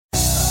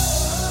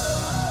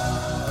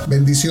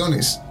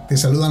Bendiciones, te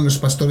saludan los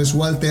pastores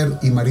Walter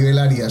y Maribel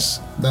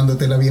Arias,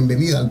 dándote la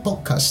bienvenida al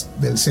podcast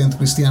del Centro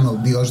Cristiano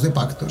Dios de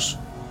Pactos.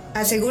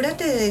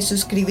 Asegúrate de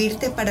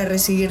suscribirte para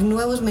recibir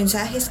nuevos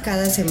mensajes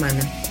cada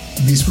semana.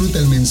 Disfruta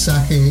el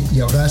mensaje y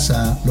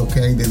abraza lo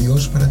que hay de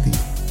Dios para ti.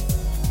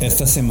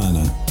 Esta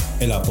semana,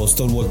 el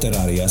apóstol Walter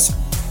Arias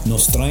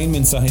nos trae un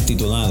mensaje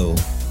titulado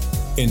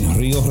En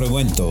Río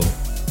Revuelto,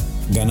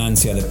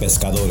 ganancia de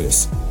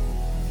pescadores.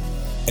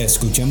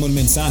 Escuchemos el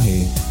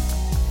mensaje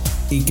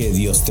y que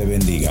Dios te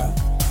bendiga.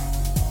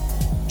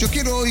 Yo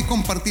quiero hoy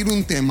compartir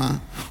un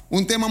tema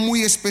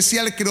muy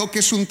especial. Creo que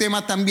es un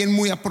tema también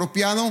muy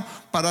apropiado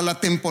para la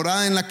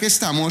temporada en la que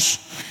estamos,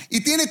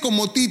 y tiene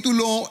como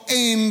título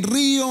En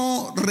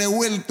Río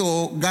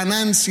Revuelto,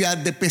 ganancia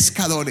de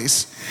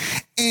pescadores.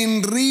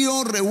 En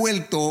río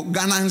revuelto,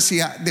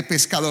 ganancia de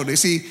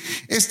pescadores. Y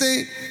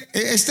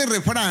este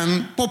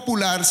refrán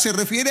popular se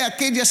refiere a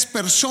aquellas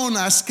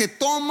personas que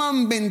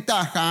toman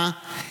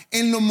ventaja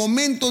en los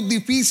momentos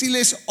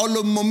difíciles o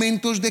los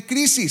momentos de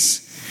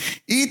crisis.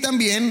 Y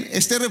también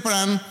este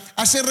refrán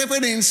hace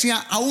referencia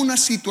a una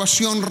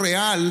situación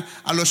real.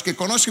 A los que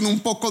conocen un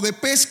poco de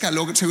pesca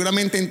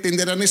seguramente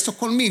entenderán esto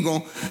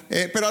conmigo,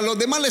 pero a los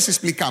demás les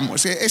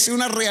explicamos. Es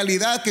una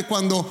realidad que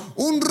cuando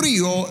un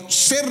río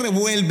se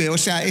revuelve, o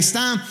sea,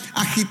 está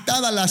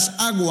agitada las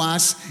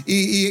aguas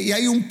y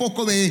hay un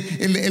poco de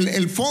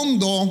el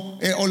fondo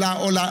o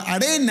la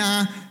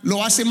arena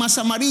lo hace más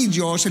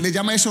amarillo, se le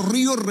llama eso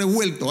río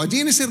revuelto. Allí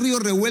en ese río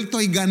revuelto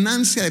hay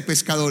ganancia de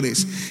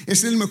pescadores.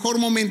 Es el mejor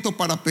momento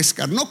para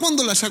pescar, no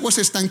cuando las aguas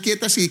están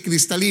quietas y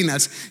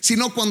cristalinas,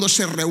 sino cuando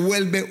se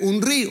revuelve un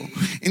río.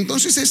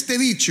 Entonces este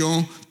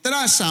dicho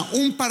traza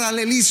un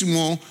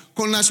paralelismo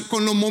con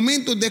los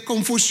momentos de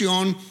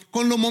confusión,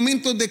 con los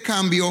momentos de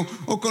cambio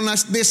o con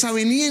las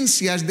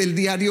desavenencias del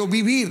diario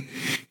vivir.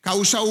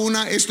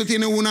 Esto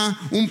tiene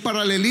un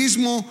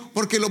paralelismo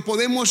porque lo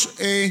podemos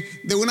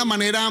de una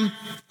manera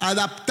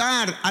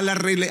adaptar a las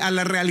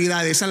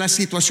realidades, a las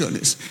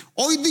situaciones.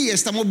 Hoy día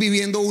estamos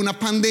viviendo una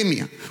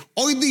pandemia.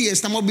 Hoy día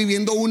estamos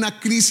viviendo una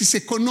crisis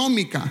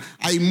económica.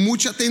 Hay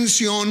mucha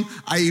tensión,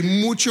 hay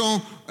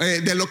mucho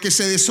de lo que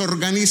se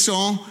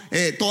desorganizó.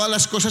 Todas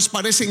las cosas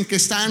parecen que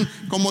están,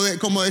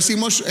 como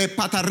decimos,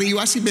 pata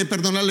arriba, si me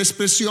perdona la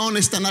expresión,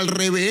 están al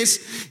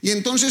revés. Y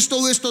entonces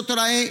todo esto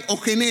trae o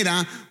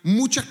genera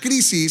mucha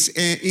crisis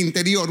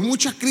interior,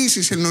 mucha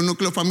crisis en los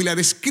núcleos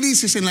familiares,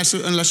 crisis en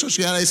las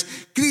sociedades,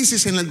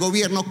 crisis en el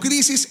gobierno,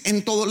 crisis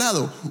en todo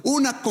lado,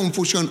 una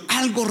confusión,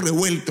 algo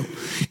revuelto.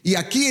 Y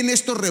aquí en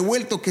esto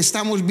revuelto que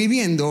estamos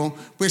viviendo,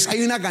 pues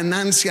hay una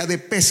ganancia de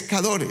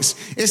pescadores.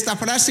 Esta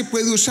frase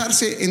puede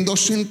usarse en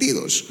dos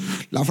sentidos.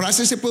 La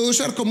frase se puede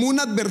usar como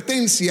una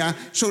advertencia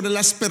sobre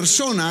las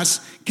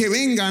personas que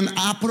vengan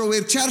a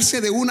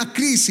aprovecharse de una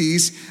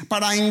crisis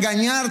para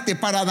engañarte,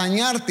 para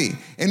dañarte.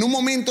 En un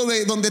momento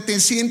donde te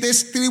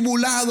sientes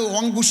tribulado o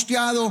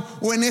angustiado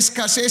o en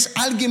escasez,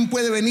 alguien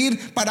puede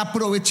venir para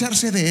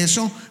aprovecharse de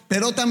eso.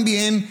 Pero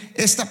también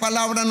esta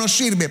palabra nos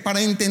sirve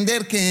para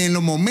entender que en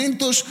los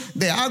momentos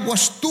de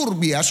aguas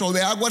turbias o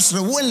de aguas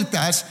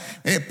revueltas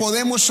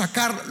podemos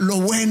sacar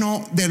lo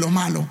bueno de lo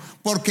malo,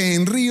 porque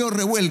en río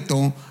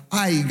revuelto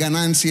hay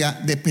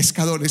ganancia de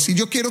pescadores. Y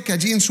yo quiero que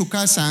allí en su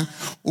casa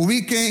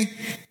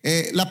ubique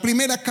la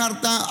primera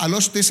carta a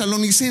los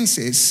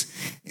tesalonicenses,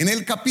 en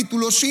el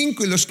capítulo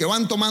 5, y los que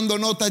van tomando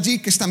nota allí,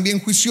 que están bien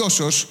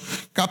juiciosos,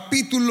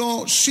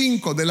 capítulo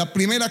 5 de la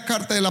primera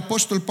carta del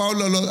apóstol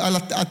Pablo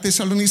a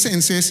tesalonicenses,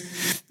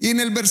 y en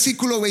el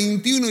versículo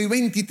 21 y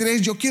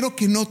 23, yo quiero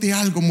que note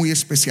algo muy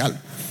especial.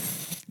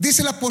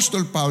 Dice el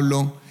apóstol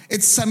Pablo: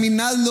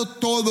 examinadlo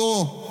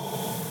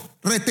todo,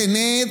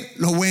 retened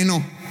lo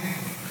bueno,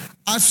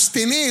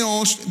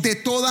 absteneos de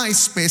toda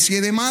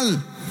especie de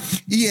mal,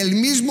 y el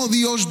mismo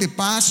Dios de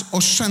paz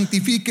os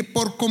santifique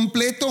por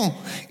completo,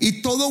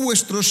 y todo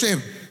vuestro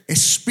ser,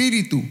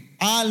 espíritu,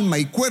 alma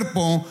y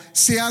cuerpo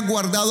sea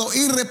guardado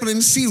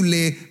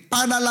irreprensible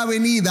para la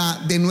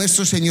venida de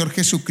nuestro Señor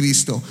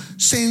Jesucristo.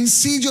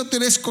 Sencillo,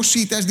 tres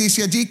cositas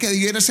dice allí que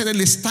debiera ser el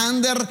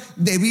estándar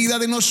de vida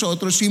de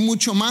nosotros, y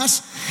mucho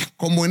más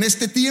como en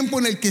este tiempo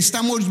en el que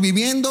estamos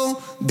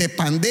viviendo de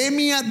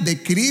pandemia,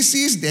 de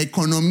crisis, de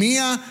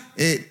economía.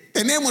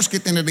 Tenemos que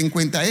tener en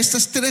cuenta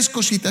estas tres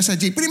cositas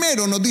allí.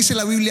 Primero, nos dice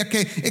la Biblia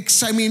que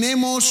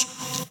examinemos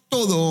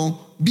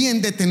todo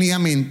bien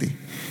detenidamente.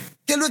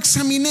 Que lo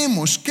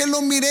examinemos, que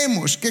lo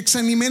miremos, que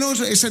examinemos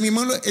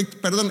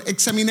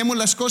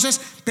las cosas,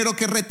 pero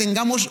que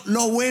retengamos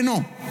lo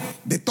bueno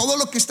de todo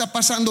lo que está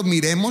pasando.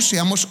 Miremos,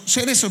 seamos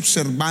seres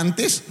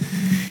observantes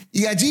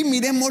y allí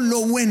miremos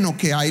lo bueno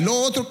que hay. Lo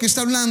otro que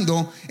está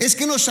hablando es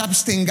que nos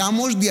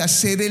abstengamos de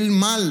hacer el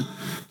mal.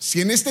 Si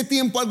en este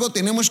tiempo algo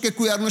tenemos que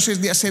cuidarnos es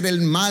de hacer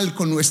el mal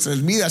con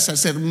nuestras vidas,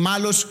 hacer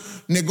malos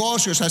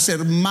negocios,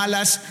 hacer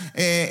malas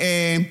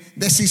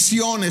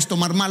decisiones,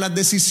 tomar malas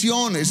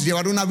decisiones,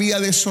 llevar una vida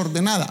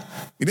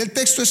desordenada. Mire, el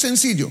texto es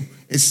sencillo: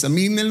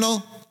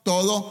 examínenlo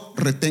todo,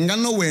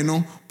 retengan lo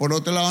bueno. Por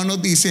otro lado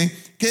nos dice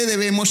que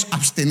debemos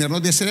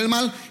abstenernos de hacer el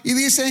mal, y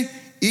dice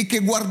y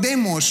que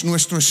guardemos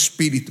nuestro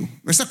espíritu,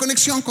 nuestra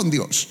conexión con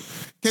Dios,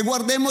 que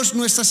guardemos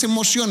nuestras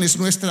emociones,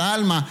 nuestra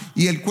alma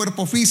y el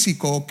cuerpo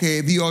físico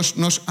que Dios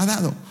nos ha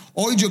dado.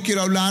 Hoy yo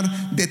quiero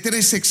hablar de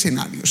tres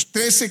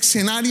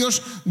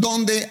escenarios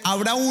donde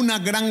habrá una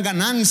gran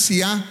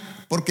ganancia,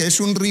 porque es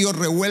un río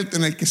revuelto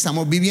en el que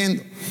estamos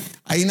viviendo.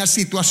 Hay una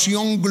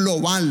situación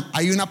global,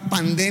 hay una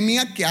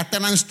pandemia que ha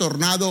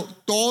trastornado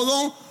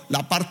todo,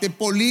 la parte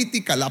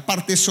política, la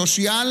parte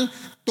social,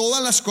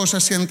 todas las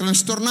cosas se han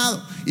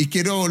trastornado. Y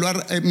quiero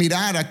volver a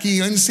mirar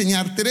aquí, a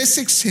enseñar tres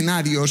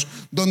escenarios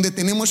donde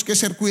tenemos que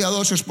ser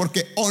cuidadosos,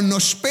 porque o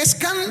nos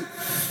pescan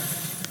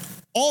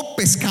o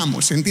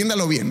pescamos,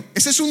 entiéndalo bien.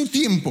 Ese es un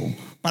tiempo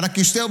para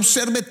que usted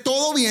observe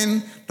todo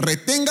bien,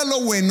 retenga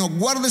lo bueno,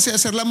 guárdese de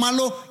hacer lo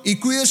malo y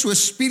cuide su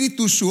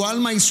espíritu, su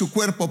alma y su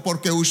cuerpo,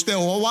 porque usted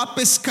o va a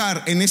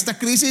pescar en esta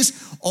crisis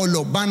o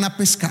lo van a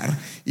pescar.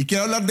 Y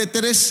quiero hablar de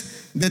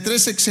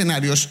tres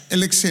escenarios.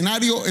 El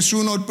escenario es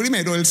el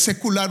primero, el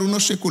secular,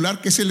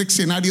 que es el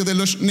escenario de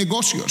los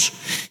negocios.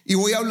 Y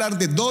voy a hablar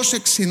de dos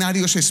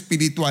escenarios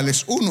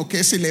espirituales, uno que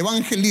es el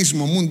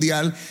evangelismo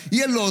mundial y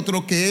el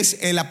otro que es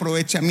el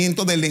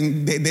aprovechamiento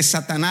de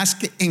Satanás,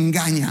 que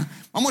engaña.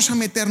 Vamos a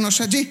meternos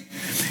allí.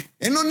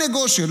 En los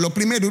negocios, lo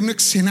primero, un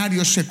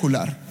escenario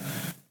secular.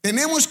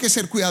 Tenemos que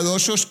ser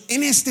cuidadosos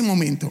en este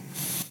momento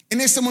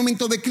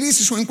de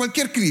crisis o en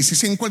cualquier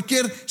crisis, en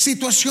cualquier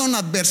situación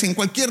adversa, en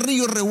cualquier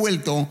río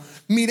revuelto.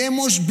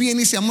 Miremos bien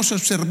y seamos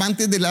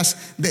observantes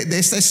de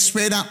esta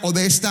esfera o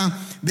de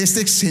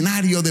este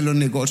escenario de los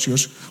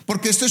negocios,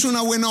 porque esto es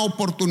una buena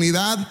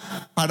oportunidad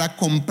para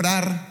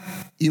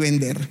comprar y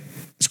vender.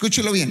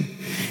 Escúchelo bien.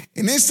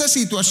 En esta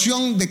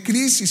situación de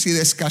crisis y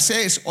de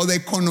escasez o de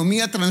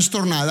economía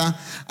trastornada,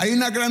 hay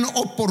una gran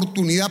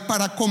oportunidad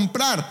para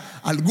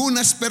comprar.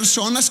 Algunas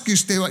personas que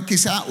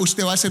quizá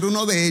usted va a ser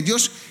uno de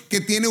ellos,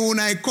 que tiene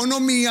una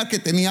economía, que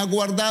tenía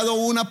guardado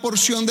una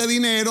porción de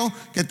dinero,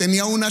 que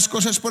tenía unas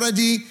cosas por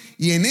allí,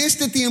 y en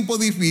este tiempo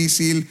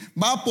difícil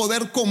va a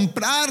poder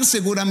comprar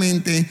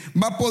seguramente,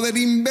 va a poder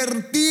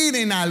invertir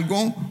en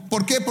algo.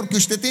 ¿Por qué? Porque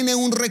usted tiene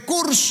un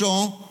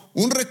recurso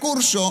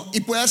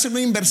y puede hacer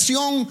una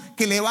inversión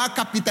que le va a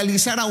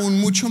capitalizar aún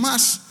mucho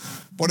más.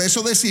 Por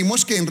eso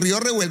decimos que en río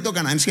revuelto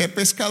ganancia de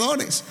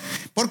pescadores.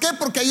 ¿Por qué?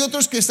 Porque hay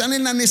otros que están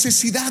en la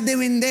necesidad de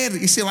vender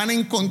y se van a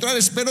encontrar,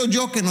 espero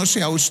yo que no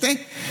sea usted,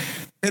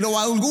 pero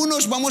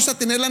algunos vamos a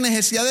tener la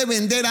necesidad de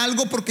vender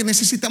algo porque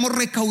necesitamos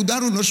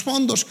recaudar unos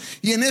fondos,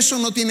 y en eso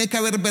no tiene que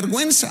haber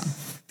vergüenza.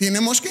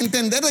 Tenemos que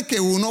entender de que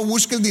uno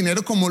busque el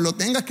dinero como lo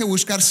tenga que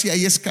buscar si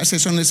hay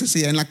escasez o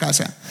necesidad en la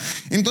casa.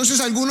 Entonces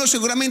algunos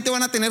seguramente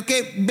van a tener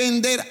que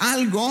vender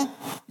algo,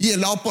 y es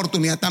la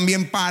oportunidad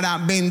también para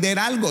vender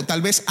algo.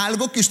 Tal vez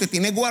algo que usted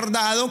tiene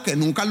guardado, que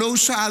nunca lo ha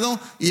usado,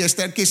 y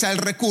este quizá el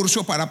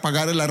recurso para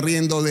pagar el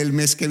arriendo del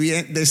mes que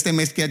viene, de este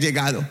mes que ha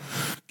llegado.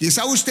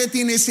 Quizá usted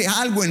tiene ese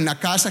algo en la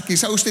casa,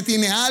 quizá usted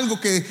tiene algo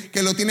que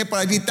lo tiene por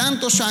allí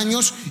tantos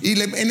años y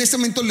en este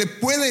momento le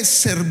puede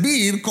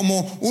servir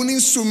como un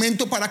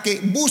instrumento para que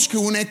busque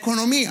una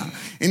economía.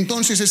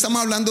 Entonces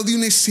estamos hablando de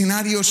un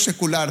escenario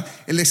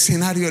secular, el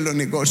escenario de los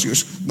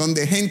negocios,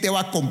 donde gente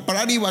va a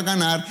comprar y va a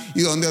ganar,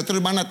 y donde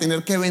otros van a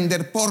tener que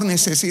vender por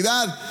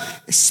necesidad.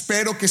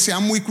 Espero que sea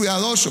muy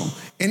cuidadoso.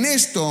 En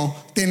esto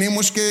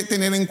tenemos que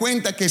tener en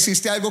cuenta que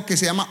existe algo que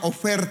se llama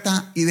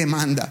oferta y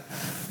demanda.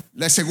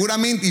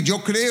 Seguramente, y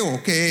yo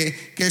creo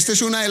que este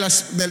es uno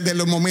de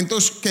los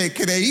momentos que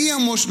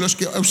creíamos, los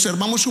que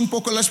observamos un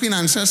poco las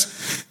finanzas,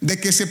 de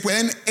que se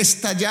pueden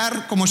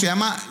estallar, como se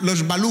llama,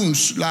 los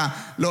balloons,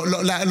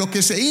 lo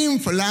que se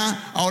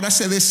infla, ahora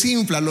se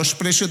desinfla. Los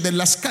precios de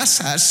las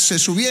casas se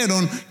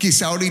subieron,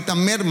 quizá ahorita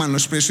merman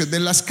los precios de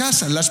las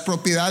casas. Las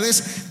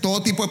propiedades,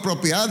 todo tipo de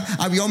propiedad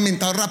había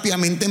aumentado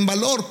rápidamente en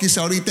valor,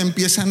 quizá ahorita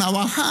empiezan a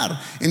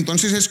bajar.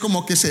 Entonces es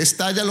como que se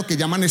estalla, lo que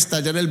llaman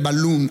estallar el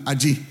balloon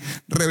allí,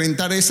 reventar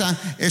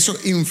eso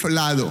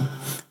inflado.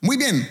 Muy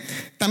bien,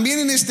 también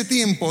en este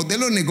tiempo de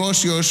los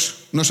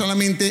negocios no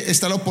solamente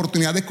está la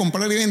oportunidad de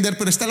comprar y vender,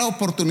 pero está la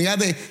oportunidad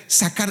de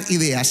sacar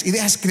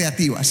ideas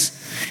creativas.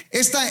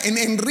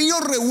 En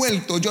río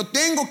revuelto yo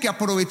tengo que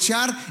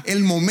aprovechar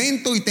el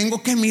momento y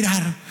tengo que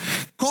mirar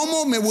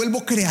cómo me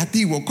vuelvo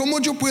creativo, cómo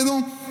yo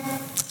puedo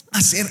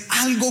hacer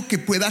algo que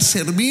pueda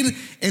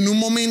servir en un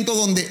momento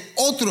donde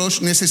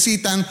otros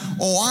necesitan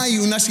o hay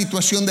una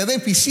situación de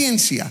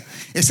deficiencia.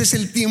 Ese es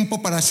el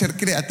tiempo para ser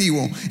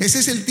creativo. Ese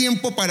es el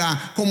tiempo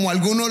para, como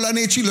algunos lo han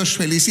hecho y los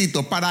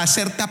felicito, para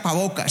hacer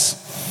tapabocas.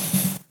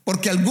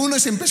 Porque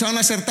algunos empezaron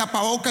a hacer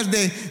tapabocas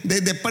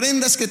de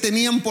prendas que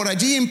tenían por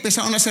allí,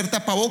 empezaron a hacer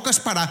tapabocas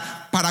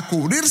para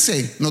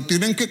cubrirse. No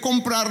tienen que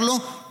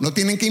comprarlo, no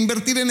tienen que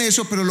invertir en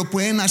eso, pero lo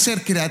pueden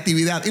hacer,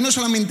 creatividad. Y no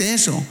solamente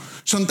eso,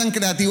 son tan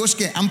creativos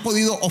que han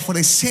podido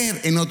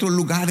ofrecer en otros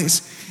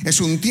lugares. Es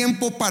un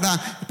tiempo para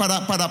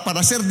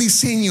hacer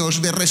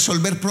diseños de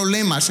resolver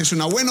problemas. Es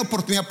una buena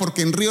oportunidad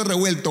porque en Río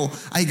Revuelto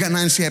hay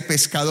ganancia de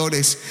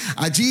pescadores.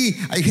 Allí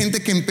hay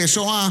gente que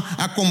empezó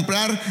a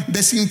comprar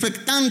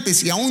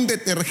desinfectantes y aún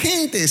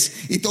detergentes,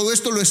 y todo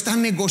esto lo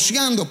están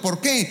negociando. ¿Por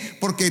qué?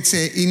 Porque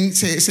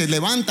se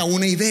levanta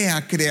una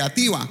idea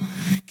creativa.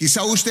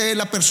 Quizá usted es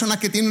la persona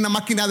que tiene una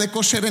máquina de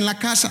coser en la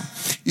casa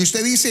y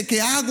usted dice: ¿qué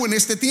hago en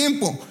este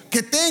tiempo?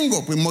 ¿Qué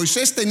tengo? Pues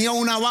Moisés tenía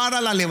una vara,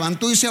 la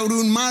levantó y se abrió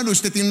un mar.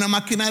 Usted tiene una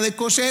máquina de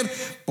coser,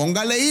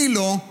 póngale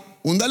hilo,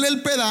 húndale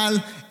el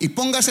pedal y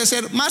póngase a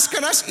hacer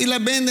máscaras y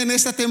las vende en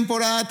esta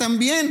temporada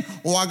también.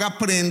 O haga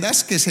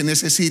prendas que se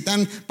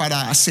necesitan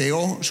para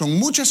aseo. Son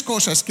muchas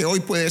cosas que hoy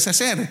puedes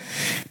hacer.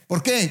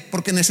 ¿Por qué?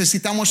 Porque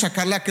necesitamos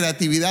sacar la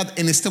creatividad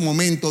en este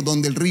momento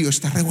donde el río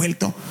está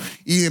revuelto.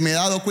 Y me he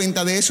dado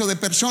cuenta de eso, de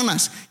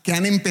personas que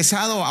han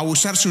empezado a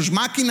usar sus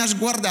máquinas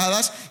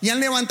guardadas y han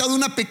levantado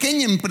una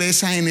pequeña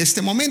empresa en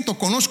este momento.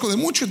 Conozco de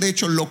muchos, de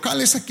hecho,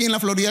 locales aquí en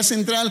la Florida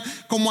Central,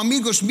 como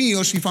amigos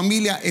míos y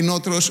familia en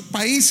otros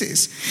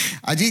países.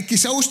 Allí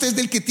quizá usted es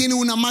del que tiene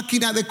una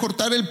máquina de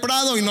cortar el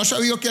prado y no ha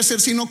sabido qué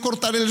hacer sino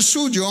cortar el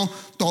suyo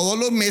todos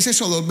los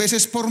meses o 2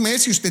 veces por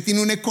mes, y usted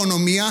tiene una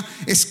economía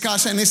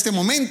escasa en este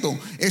momento.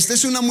 Esta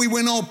es una muy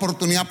buena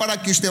oportunidad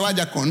para que usted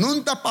vaya con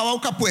un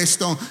tapaboca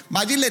puesto,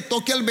 vaya y le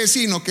toque al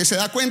vecino que se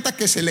da cuenta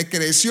que se le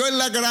creció en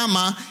la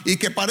grama y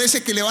que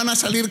parece que le van a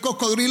salir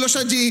cocodrilos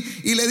allí,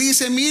 y le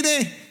dice: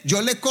 mire,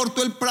 yo le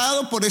corto el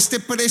prado por este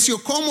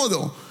precio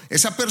cómodo.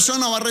 Esa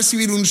persona va a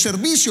recibir un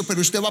servicio, pero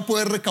usted va a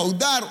poder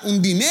recaudar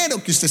un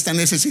dinero que usted está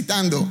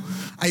necesitando.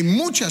 Hay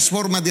muchas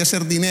formas de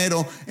hacer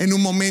dinero en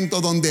un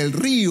momento donde el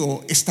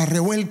río está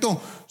revuelto.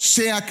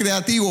 Sea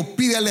creativo,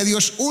 pídale a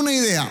Dios una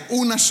idea,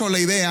 una sola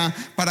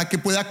idea, para que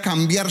pueda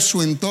cambiar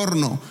su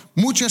entorno.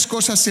 Muchas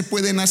cosas se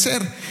pueden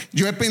hacer.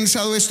 Yo he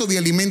pensado esto de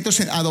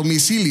alimentos a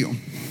domicilio.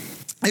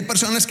 Hay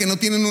personas que no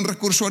tienen un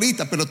recurso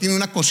ahorita, pero tienen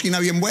una cocina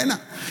bien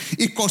buena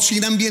y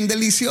cocinan bien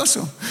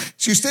delicioso.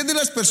 Si usted es de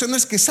las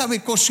personas que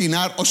sabe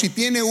cocinar, o si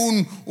tiene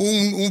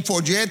un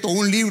folleto,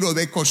 un libro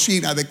de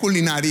cocina, de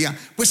culinaria,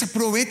 pues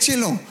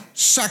aprovéchelo,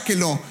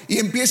 sáquelo y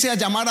empiece a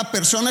llamar a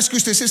personas que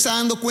usted se está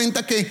dando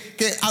cuenta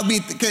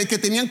que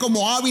tenían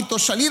como hábito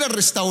salir a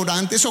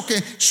restaurantes, o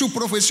que su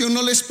profesión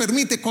no les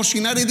permite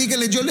cocinar, y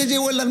dígale: yo le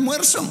llevo el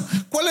almuerzo.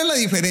 ¿Cuál es la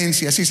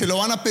diferencia si se lo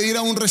van a pedir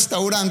a un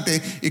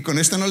restaurante? Y con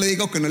esto no le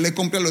digo que no le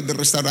compre a los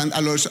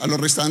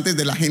restaurantes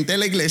de la gente de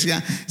la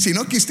iglesia,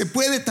 sino que usted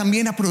puede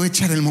también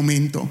aprovechar el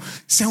momento.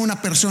 Sea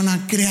una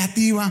persona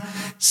creativa,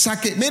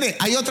 saque. Mire,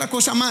 hay otra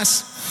cosa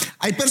más.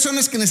 Hay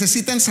personas que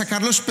necesitan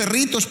sacar los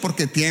perritos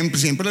porque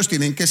siempre los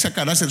tienen que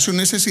sacar a hacer sus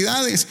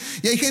necesidades.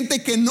 Y hay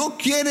gente que no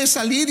quiere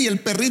salir y el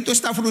perrito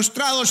está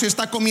frustrado, se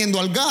está comiendo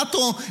al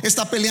gato,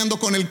 está peleando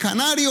con el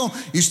canario,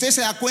 y usted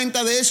se da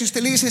cuenta de eso y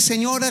usted le dice: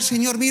 señora,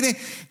 señor, mire,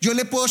 yo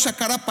le puedo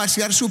sacar a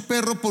pasear su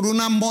perro por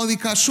una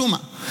módica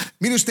suma.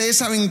 Mire, ¿ustedes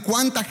saben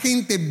cuánta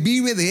gente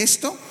vive de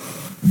esto?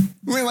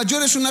 Nueva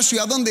York es una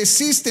ciudad donde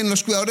existen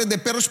los cuidadores de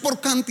perros por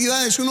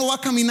cantidades. Uno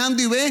va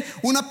caminando y ve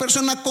una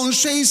persona con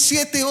 6,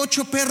 7,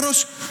 8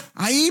 perros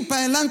ahí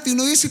para adelante, y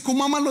uno dice: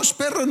 ¿cómo ama los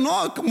perros?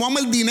 No, como ama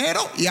el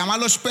dinero, y ama a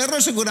los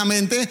perros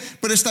seguramente,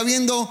 pero está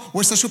viendo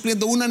o está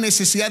supliendo una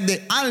necesidad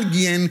de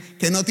alguien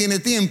que no tiene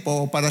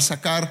tiempo para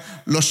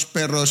sacar los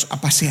perros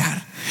a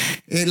pasear.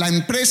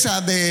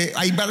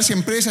 Hay varias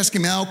empresas que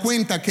me he dado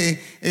cuenta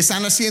que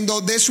están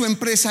haciendo de su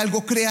empresa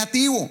algo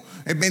creativo.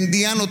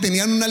 Vendían o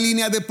tenían una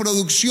línea de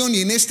producción,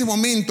 y en este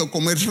momento,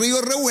 como es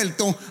río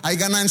revuelto, hay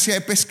ganancia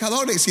de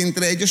pescadores, y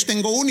entre ellos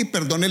tengo uno, y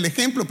perdón el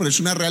ejemplo, pero es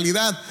una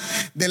realidad.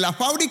 De la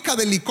fábrica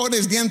de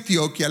licores de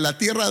Antioquia, la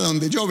tierra de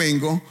donde yo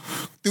vengo,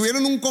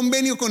 tuvieron un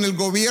convenio con el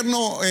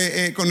gobierno,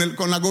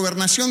 con la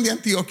gobernación de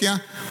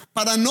Antioquia,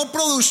 para no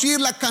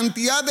producir la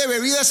cantidad de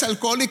bebidas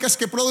alcohólicas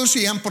que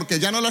producían, porque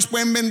ya no las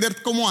pueden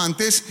vender como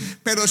antes,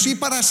 pero sí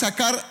para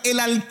sacar el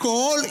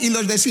alcohol y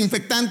los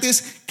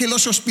desinfectantes que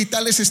los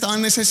hospitales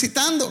estaban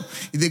necesitando.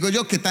 Y digo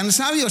yo, qué tan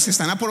sabios,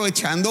 están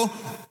aprovechando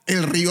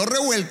el río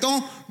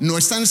revuelto, no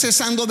están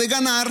cesando de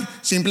ganar,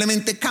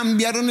 simplemente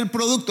cambiaron el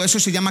producto. Eso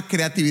se llama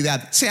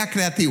creatividad. Sea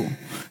creativo,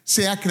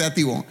 sea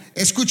creativo.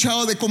 He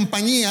escuchado de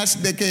compañías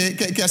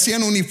que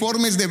hacían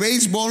uniformes de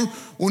béisbol,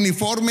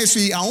 uniformes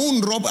y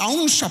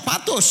aún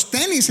zapatos,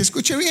 tenis,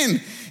 escuche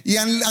bien, y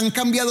han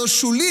cambiado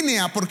su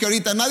línea, porque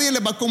ahorita nadie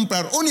les va a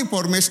comprar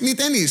uniformes ni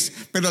tenis,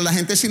 pero la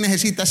gente sí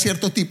necesita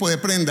cierto tipo de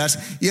prendas,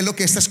 y es lo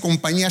que estas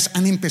compañías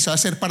han empezado a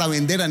hacer para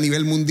vender a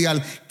nivel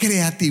mundial.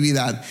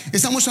 Creatividad.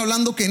 Estamos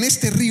hablando que en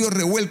este río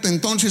revuelto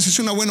entonces es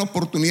una buena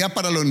oportunidad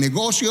para los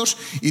negocios,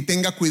 y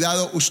tenga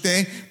cuidado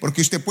usted,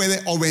 porque usted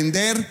puede o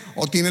vender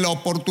o tiene la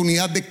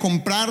oportunidad de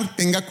comprar.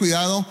 Tenga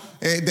cuidado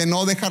de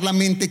no dejar la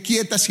mente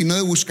quieta, sino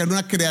de buscar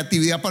una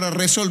creatividad para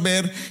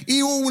resolver.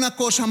 Y una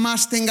cosa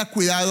más, tenga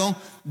cuidado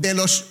de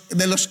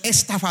los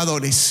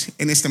estafadores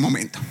en este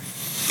momento.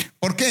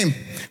 ¿Por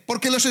qué?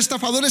 Porque los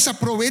estafadores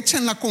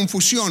aprovechan la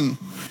confusión.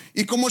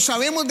 Y como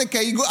sabemos de que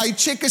hay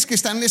cheques que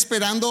están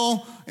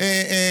esperando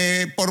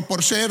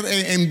por ser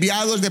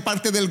enviados de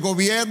parte del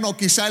gobierno,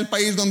 quizá el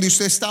país donde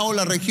usted está o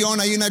la región,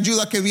 hay una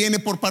ayuda que viene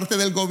por parte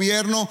del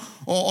gobierno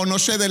o no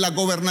sé, de la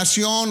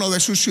gobernación o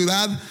de su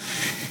ciudad.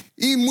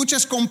 Y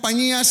muchas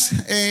compañías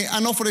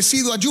han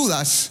ofrecido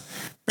ayudas.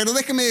 Pero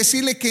déjeme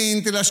decirle que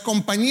entre las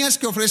compañías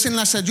que ofrecen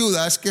las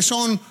ayudas, que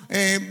son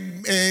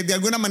de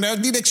alguna manera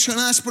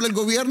direccionadas por el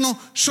gobierno,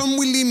 son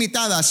muy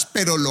limitadas.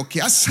 Pero lo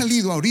que ha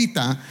salido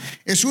ahorita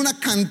es una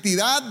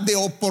cantidad de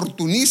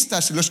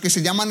oportunistas, los que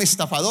se llaman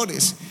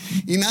estafadores.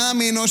 Y nada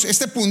menos,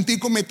 este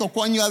puntico me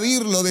tocó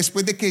añadirlo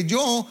después de que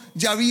yo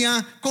ya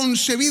había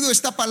concebido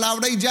esta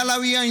palabra y ya la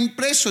había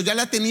impreso, ya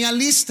la tenía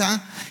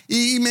lista,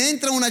 y me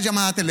entra una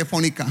llamada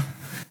telefónica.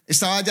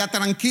 Estaba ya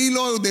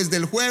tranquilo desde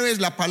el jueves,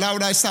 la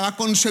palabra estaba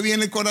concebida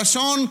en el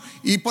corazón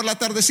y por la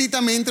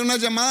tardecita me entra una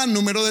llamada,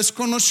 número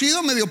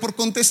desconocido, me dio por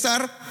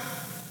contestar.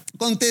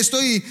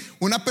 Contesto y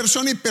una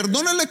persona, y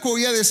perdónenle que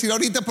voy a decir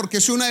ahorita porque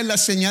es una de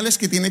las señales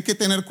que tiene que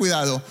tener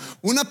cuidado.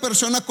 Una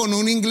persona con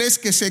un inglés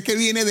que sé que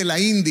viene de la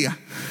India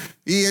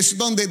y es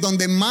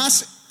donde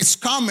más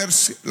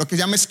scammers, lo que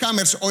llama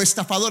scammers o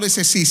estafadores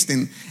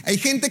existen. Hay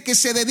gente que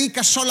se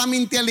dedica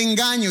solamente al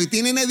engaño y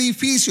tienen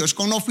edificios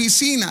con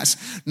oficinas.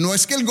 No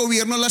es que el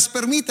gobierno las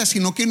permita,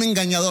 sino que un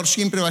engañador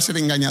siempre va a ser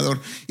engañador.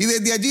 Y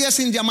desde allí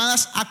hacen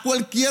llamadas a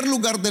cualquier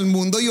lugar del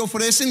mundo y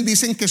ofrecen,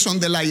 dicen que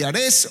son del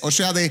IRS, o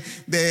sea,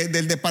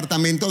 del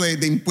Departamento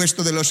de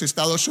Impuestos de los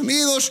Estados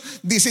Unidos.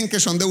 Dicen que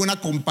son de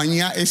una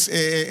compañía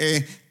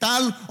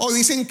tal, o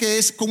dicen que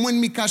es, como en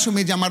mi caso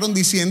me llamaron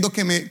diciendo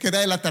que era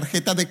de la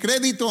tarjeta de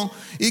crédito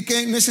y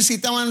que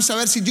necesitaban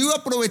saber si yo iba a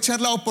aprovechar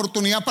la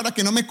oportunidad para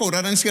que no me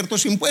cobraran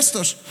ciertos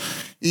impuestos.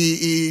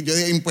 Y yo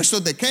dije,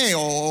 ¿impuestos de qué?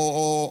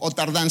 ¿O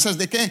tardanzas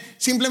de qué?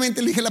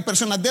 Simplemente le dije a la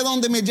persona, ¿de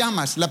dónde me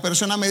llamas? La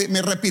persona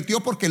me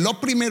repitió porque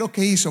lo primero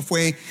que hizo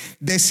fue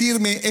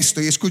decirme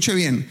esto, y escuche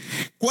bien: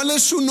 ¿cuál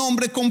es su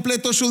nombre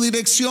completo, su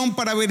dirección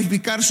para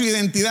verificar su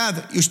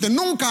identidad? Y usted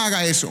nunca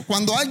haga eso.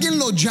 Cuando alguien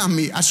lo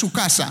llame a su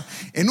casa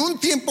en un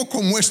tiempo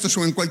como estos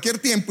o en cualquier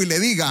tiempo y le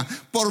diga,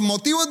 por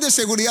motivos de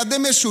seguridad,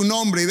 deme su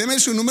nombre y deme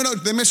su número,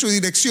 deme su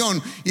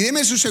dirección y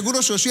deme su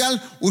seguro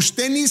social,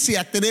 usted ni se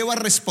atreva a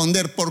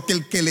responder, porque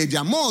el que le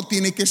llamó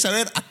tiene que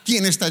saber a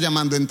quién está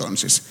llamando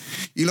entonces.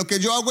 Y lo que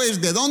yo hago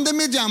es, ¿de dónde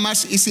me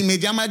llamas? Y si me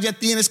llamas ya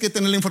tienes que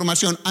tener la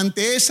información.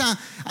 Ante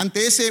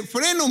ese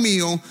freno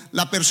mío,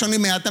 la persona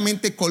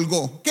inmediatamente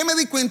colgó. ¿Qué me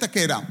di cuenta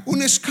que era?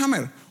 Un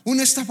scammer, un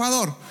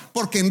estafador.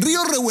 Porque en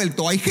Río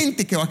Revuelto hay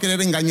gente que va a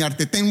querer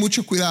engañarte. Ten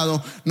mucho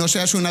cuidado, no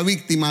seas una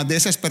víctima de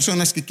esas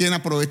personas que quieren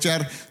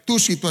aprovechar tu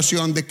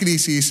situación de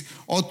crisis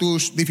o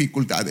tus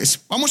dificultades.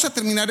 Vamos a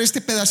terminar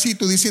este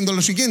pedacito diciendo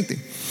lo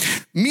siguiente: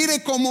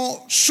 mire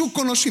cómo su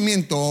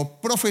conocimiento,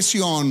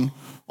 profesión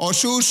o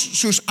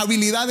sus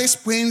habilidades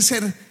pueden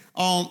ser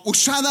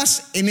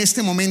usadas en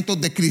este momento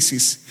de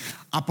crisis.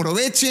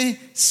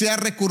 Aproveche, sea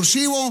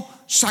recursivo,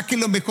 saque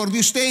lo mejor de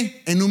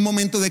usted en un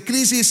momento de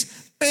crisis.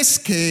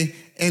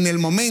 Pesque en el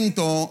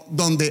momento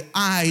donde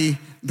hay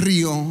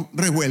río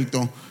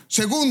revuelto.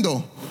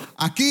 Segundo,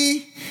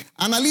 aquí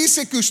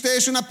analice que usted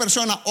es una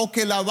persona o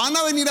que la van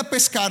a venir a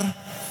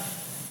pescar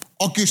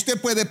o que usted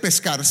puede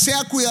pescar.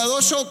 Sea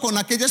cuidadoso con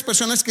aquellas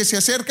personas que se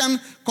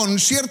acercan con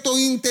cierto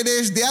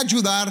interés de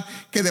ayudar,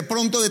 que de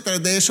pronto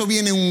detrás de eso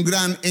viene un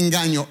gran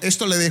engaño.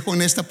 Esto le dejo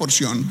en esta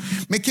porción.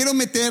 Me quiero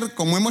meter,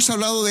 como hemos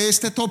hablado de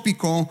este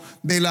tópico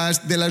de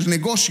los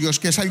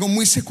negocios, que es algo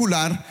muy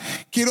secular,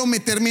 quiero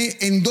meterme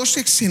en dos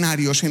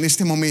escenarios en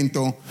este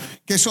momento,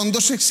 que son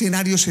dos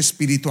escenarios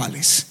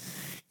espirituales.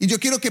 Y yo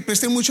quiero que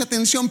presten mucha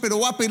atención, pero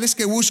voy a pedirles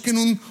que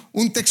busquen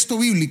un texto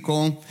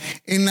bíblico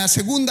en la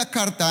segunda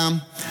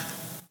carta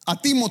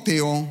a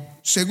Timoteo,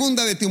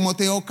 segunda de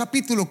Timoteo,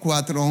 capítulo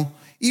 4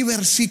 y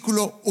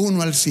versículo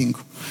 1 al 5.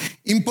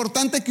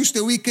 Importante que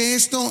usted ubique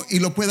esto y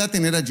lo pueda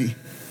tener allí.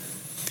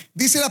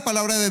 Dice la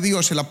palabra de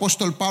Dios, el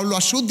apóstol Pablo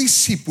a su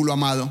discípulo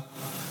amado: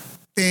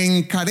 te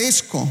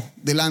encarezco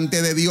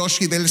delante de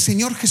Dios y del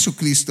Señor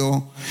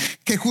Jesucristo,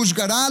 que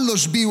juzgará a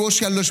los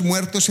vivos y a los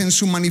muertos en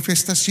su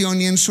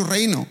manifestación y en su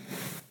reino.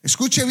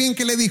 Escuche bien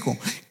que le dijo: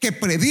 que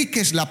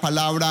prediques la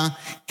palabra,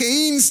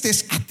 que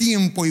instes a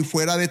tiempo y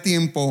fuera de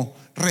tiempo,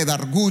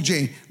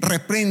 redarguye,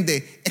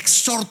 reprende,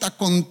 exhorta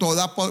con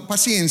toda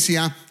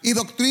paciencia y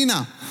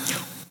doctrina.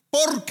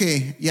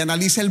 Porque, y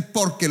analiza el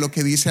porque, lo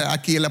que dice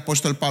aquí el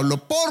apóstol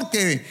Pablo: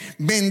 porque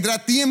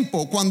vendrá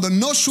tiempo cuando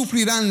no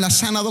sufrirán la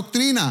sana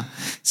doctrina,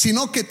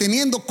 sino que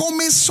teniendo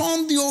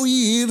comezón de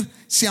oír,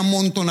 se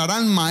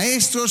amontonarán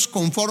maestros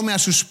conforme a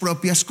sus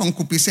propias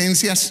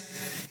concupiscencias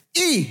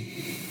y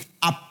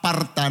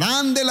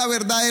apartarán de la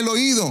verdad el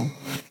oído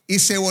y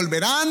se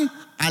volverán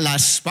a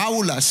las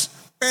fábulas.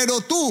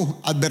 Pero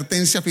tú,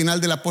 advertencia final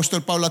del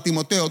apóstol Pablo a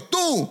Timoteo,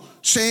 tú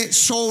sé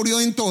sobrio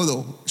en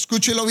todo.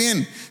 Escúchelo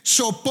bien.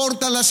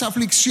 Soporta las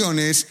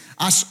aflicciones,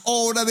 haz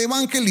obra de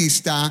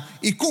evangelista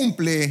y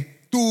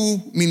cumple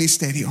tu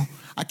ministerio.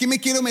 Aquí me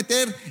quiero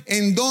meter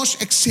en dos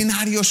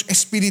escenarios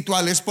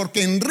espirituales,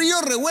 porque en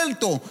Río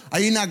Revuelto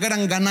hay una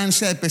gran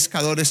ganancia de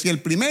pescadores, y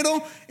el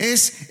primero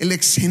es el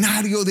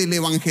escenario del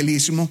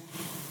evangelismo.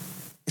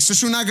 Esto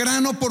es una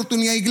gran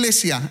oportunidad,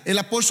 iglesia. El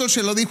apóstol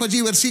se lo dijo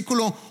allí,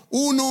 versículo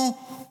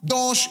 1,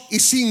 2 y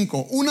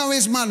 5. Una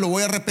vez más lo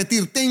voy a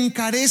repetir: te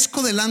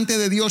encarezco delante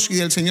de Dios y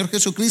del Señor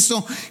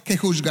Jesucristo, que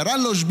juzgará a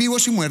los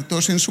vivos y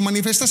muertos en su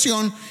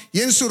manifestación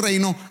y en su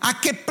reino, a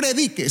que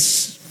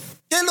prediques.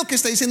 ¿Qué es lo que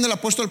está diciendo el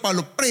apóstol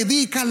Pablo?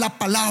 Predica la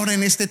palabra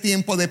en este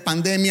tiempo de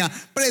pandemia,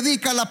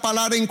 predica la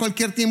palabra en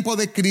cualquier tiempo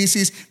de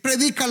crisis,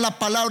 predica la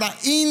palabra,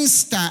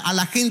 insta a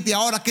la gente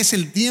ahora que es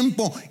el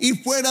tiempo y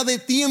fuera de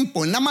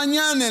tiempo, en la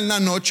mañana, en la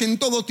noche, en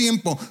todo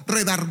tiempo.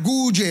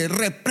 Redarguye,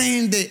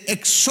 reprende,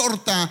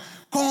 exhorta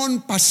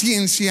con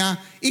paciencia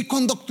y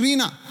con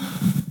doctrina.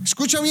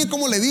 Escucha bien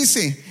cómo le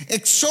dice: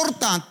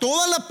 exhorta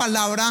toda la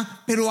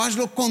palabra, pero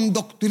hazlo con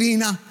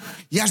doctrina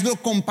y hazlo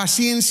con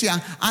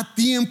paciencia, a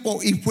tiempo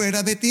y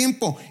fuera de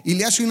tiempo. Y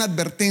le hace una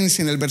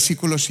advertencia en el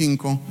versículo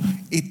 5: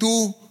 y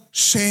tú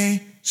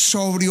sé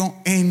sobrio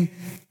en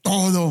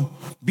todo,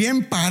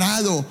 bien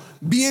parado,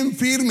 bien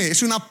firme.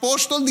 Es un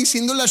apóstol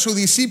diciéndole a su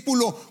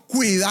discípulo: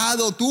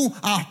 cuidado, tú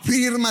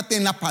afírmate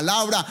en la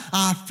palabra,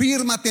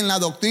 afírmate en la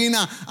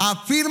doctrina,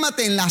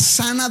 afírmate en la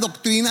sana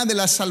doctrina de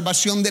la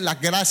salvación, de la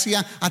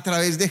gracia a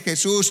través de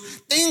Jesús.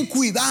 Ten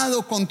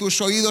cuidado con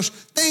tus oídos,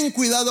 ten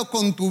cuidado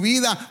con tu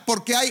vida,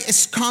 porque hay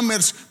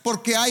scammers,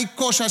 porque hay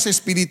cosas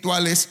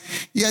espirituales.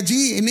 Y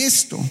allí en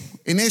esto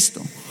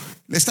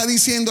le está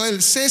diciendo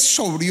él: sé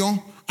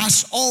sobrio,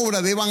 haz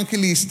obra de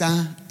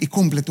evangelista y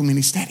cumple tu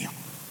ministerio.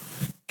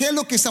 ¿Qué es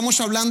lo que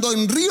estamos hablando?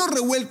 En Río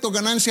Revuelto,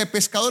 ganancia de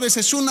pescadores,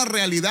 es una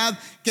realidad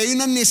que hay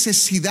una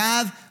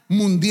necesidad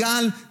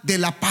mundial de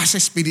la paz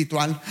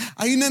espiritual.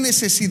 Hay una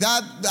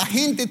necesidad, la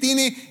gente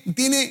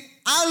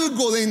tiene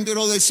algo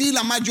dentro de sí,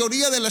 la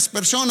mayoría de las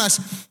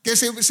personas, que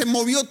se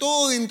movió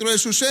todo dentro de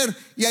su ser,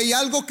 y hay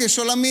algo que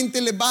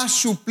solamente le va a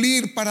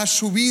suplir para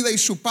su vida y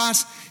su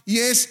paz, y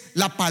es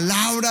la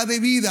palabra de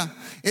vida,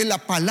 es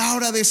la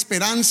palabra de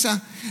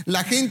esperanza.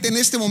 La gente en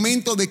este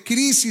momento de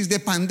crisis, de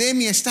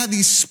pandemia, está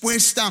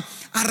dispuesta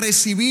a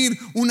recibir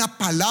una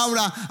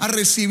palabra, a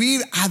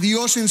recibir a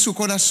Dios en su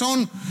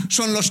corazón.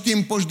 Son los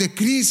tiempos de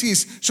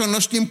crisis, son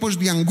los tiempos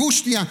de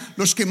angustia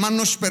los que más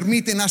nos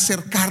permiten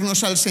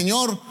acercarnos al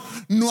Señor.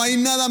 No hay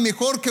nada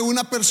mejor que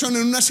una persona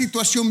en una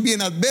situación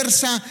bien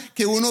adversa,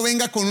 que uno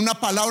venga con una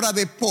palabra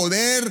de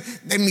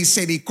poder, de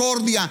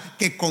misericordia,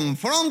 que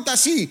confronta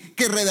sí,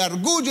 que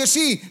redarguye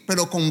sí,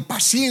 pero con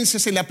paciencia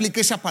se le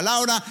aplique esa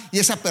palabra, y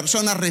esa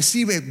persona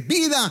recibe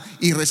vida,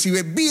 y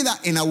recibe vida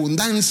en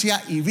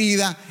abundancia y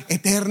vida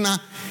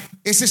eterna.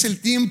 Ese es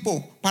el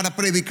tiempo para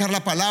predicar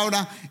la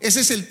palabra.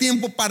 Ese es el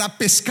tiempo para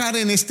pescar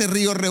en este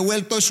río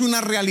revuelto. Es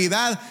una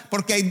realidad,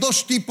 porque hay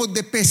dos tipos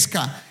de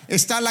pesca.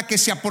 Está la que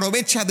se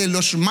aprovecha de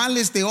los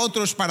males de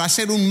otros para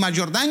hacer un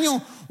mayor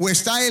daño, o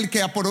está el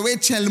que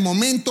aprovecha el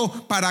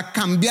momento para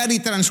cambiar y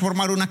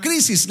transformar una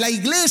crisis. La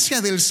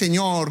iglesia del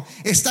Señor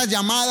está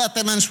llamada a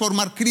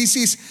transformar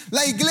crisis.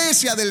 La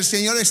iglesia del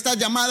Señor está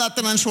llamada a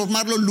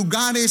transformar los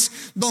lugares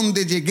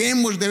donde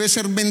lleguemos. Debe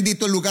ser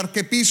bendito el lugar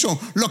que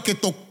piso. Lo que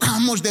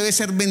tocamos debe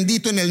ser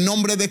bendito en el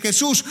nombre de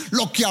Jesús.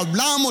 Lo que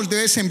hablamos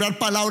debe sembrar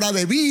palabra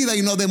de vida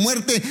y no de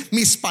muerte.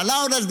 Mis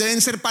palabras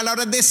deben ser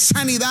palabras de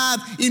sanidad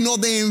y no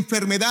de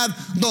enfermedad.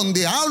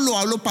 Donde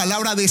hablo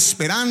palabra de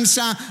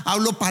esperanza,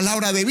 hablo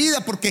palabra de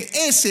vida, porque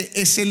ese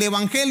es el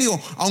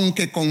evangelio.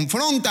 Aunque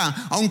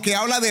confronta, aunque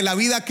habla de la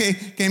vida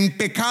que en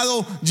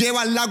pecado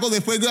lleva al lago de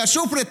fuego y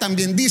azufre,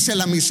 también dice: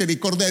 la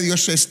misericordia de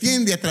Dios se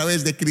extiende a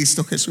través de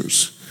Cristo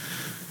Jesús.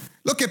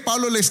 Lo que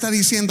Pablo le está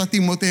diciendo a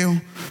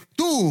Timoteo: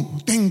 tú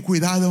ten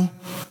cuidado,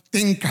 te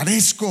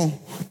encarezco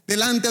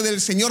delante del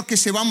Señor, que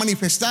se va a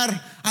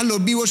manifestar a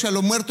los vivos y a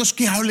los muertos,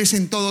 que hables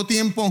en todo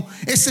tiempo.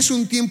 Este es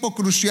un tiempo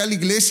crucial,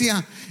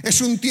 iglesia.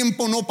 Es un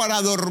tiempo no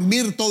para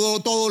dormir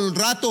todo el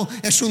rato.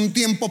 Es un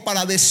tiempo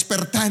para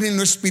despertar en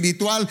lo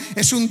espiritual.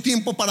 Es un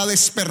tiempo para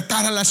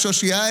despertar a las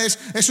sociedades.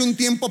 Es un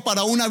tiempo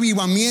para un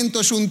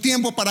avivamiento. Es un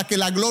tiempo para que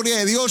la gloria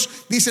de Dios,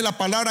 dice la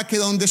palabra, que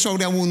donde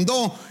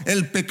sobreabundó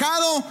el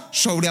pecado,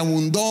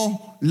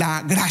 sobreabundó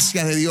la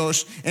gracia de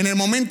Dios. En el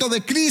momento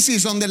de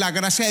crisis, donde la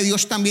gracia de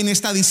Dios también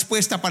está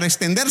dispuesta para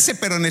extenderse,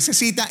 pero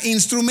necesita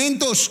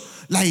instrumentos.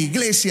 La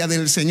iglesia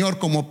del Señor,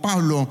 como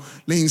Pablo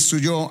le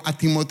instruyó a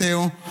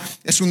Timoteo,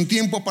 es un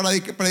tiempo para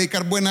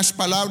predicar buenas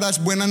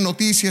palabras, buenas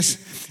noticias.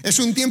 Es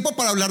un tiempo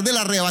para hablar del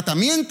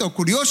arrebatamiento.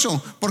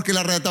 Curioso, porque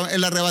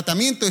el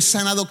arrebatamiento es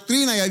sana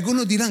doctrina, y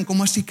algunos dirán: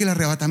 ¿cómo así que el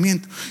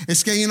arrebatamiento?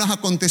 Es que hay unos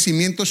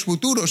acontecimientos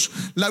futuros.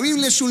 La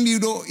Biblia es un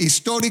libro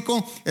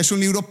histórico, es un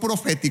libro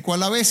profético a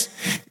la vez.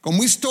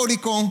 Como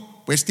histórico,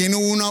 pues tiene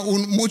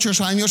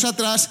muchos años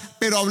atrás,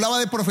 pero hablaba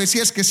de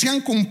profecías que se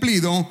han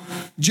cumplido,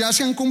 ya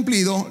se han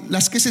cumplido,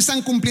 las que se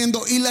están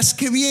cumpliendo y las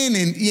que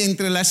vienen. Y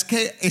entre las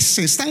que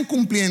se están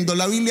cumpliendo,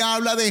 la Biblia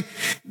habla de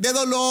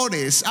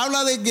dolores,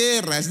 habla de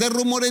guerras, de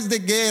rumores de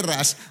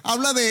guerras,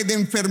 habla de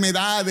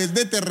enfermedades,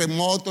 de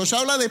terremotos,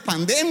 habla de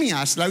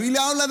pandemias. La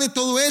Biblia habla de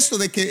todo esto,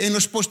 de que en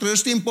los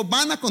posteriores tiempos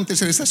van a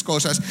acontecer estas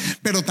cosas,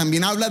 pero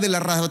también habla del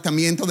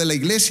arrebatamiento de la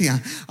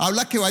iglesia.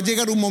 Habla que va a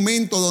llegar un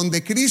momento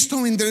donde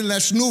Cristo vendrá en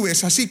las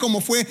nubes, así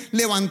como fue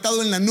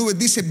levantado en las nubes.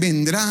 Dice,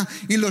 vendrá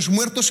y los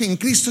muertos en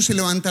Cristo se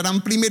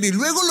levantarán primero, y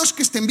luego los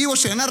que estén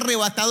vivos serán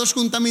arrebatados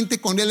juntamente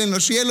con Él en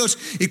los cielos.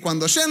 Y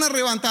cuando sean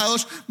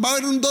arrebatados, va a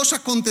haber dos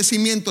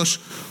acontecimientos: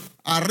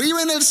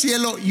 arriba en el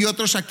cielo y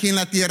otros aquí en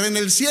la tierra. En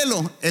el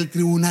cielo, el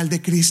tribunal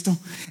de Cristo.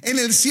 En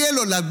el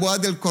cielo, las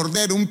bodas del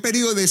Cordero, un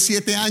periodo de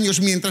 7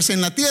 años, mientras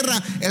en la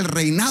tierra, el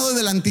reinado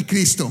del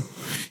anticristo.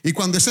 Y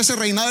cuando esté ese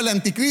reinado del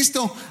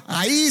anticristo,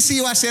 ahí sí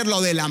va a ser lo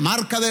de la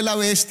marca de la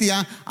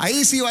bestia.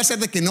 Ahí sí va a ser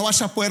de que no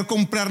vas a poder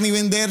comprar ni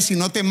vender si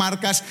no te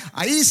marcas.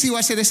 Ahí sí va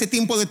a ser ese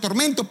tiempo de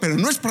tormento, pero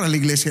no es para la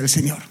iglesia del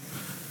Señor.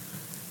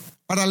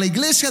 Para la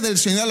iglesia del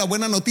Señor, la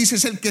buena noticia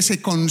es el que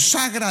se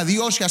consagra a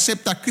Dios y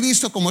acepta a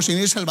Cristo como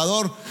Señor y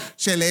Salvador.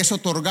 Se le es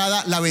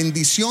otorgada la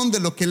bendición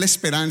de lo que es la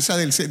esperanza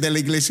de la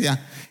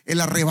iglesia,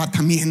 el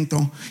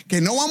arrebatamiento,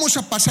 que no vamos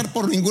a pasar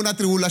por ninguna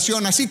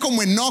tribulación. Así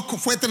como Enoc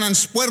fue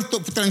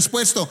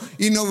transpuesto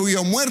y no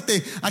vio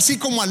muerte, así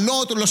como a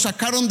Lot lo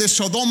sacaron de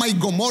Sodoma y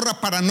Gomorra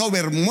para no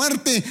ver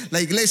muerte,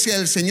 la iglesia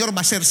del Señor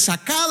va a ser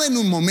sacada en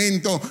un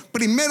momento.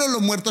 Primero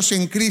los muertos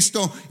en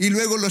Cristo y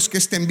luego los que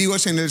estén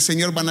vivos en el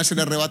Señor van a ser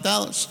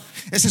arrebatados.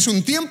 Ese es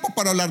un tiempo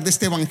para hablar de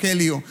este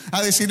evangelio,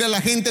 a decirle a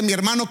la gente: mi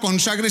hermano,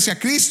 conságrese a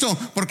Cristo,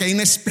 porque hay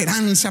una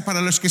esperanza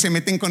para los que se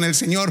meten con el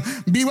Señor.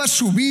 Viva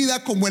su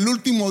vida como el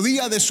último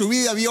día de su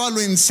vida,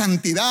 vívalo en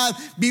santidad,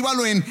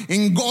 vívalo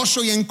en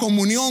gozo y en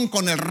comunión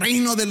con el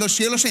reino de los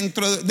cielos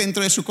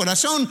dentro de su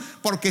corazón,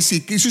 porque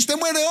si usted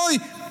muere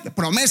hoy,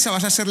 promesa,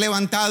 vas a ser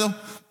levantado.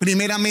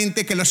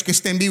 Primeramente, que los que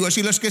estén vivos,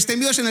 y los que estén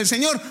vivos en el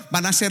Señor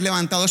van a ser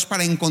levantados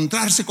para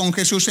encontrarse con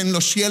Jesús en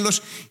los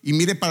cielos. Y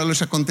mire, para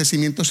los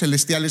acontecimientos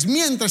celestiales,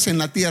 mientras en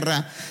la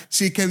tierra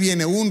sí que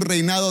viene un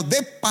reinado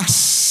de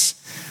paz,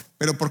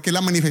 pero porque es la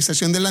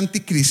manifestación del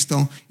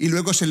anticristo, y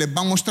luego se les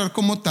va a mostrar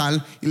como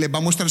tal y les va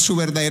a mostrar su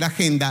verdadera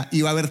agenda,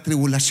 y va a haber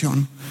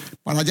tribulación.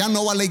 Para allá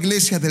no va la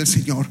iglesia del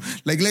Señor.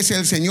 La iglesia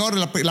del Señor,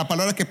 la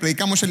palabra que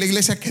predicamos es la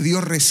iglesia que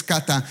Dios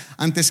rescata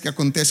antes que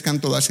acontezcan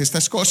todas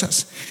estas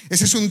cosas.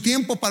 Ese es un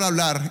tiempo para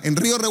hablar en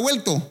Río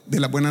Revuelto de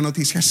las buenas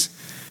noticias,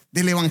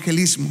 del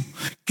evangelismo.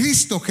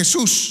 Cristo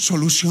Jesús,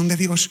 solución de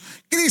Dios.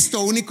 Cristo,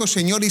 único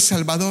Señor y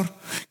Salvador.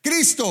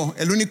 Cristo,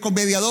 el único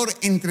mediador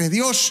entre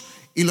Dios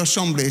y los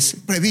hombres.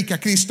 Predica a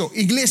Cristo.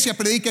 Iglesia,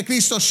 predica a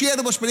Cristo.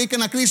 Siervos,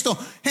 prediquen a Cristo.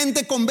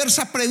 Gente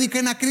conversa,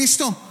 prediquen a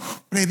Cristo.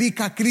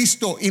 Predica a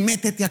Cristo y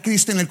métete a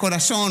Cristo en el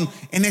corazón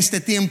en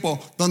este tiempo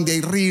donde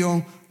hay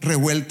río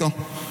revuelto.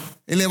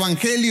 El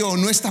evangelio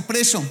no está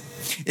preso.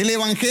 El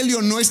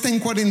evangelio no está en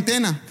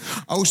cuarentena.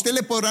 A usted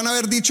le podrán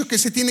haber dicho que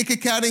se tiene que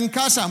quedar en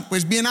casa,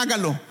 pues bien,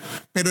 hágalo.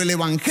 Pero el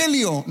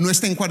evangelio no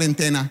está en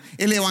cuarentena.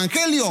 El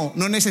evangelio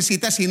no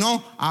necesita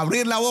sino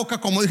abrir la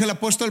boca, como dijo el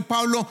apóstol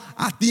Pablo,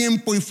 a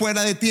tiempo y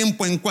fuera de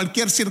tiempo, en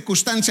cualquier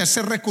circunstancia,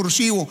 ser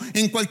recursivo,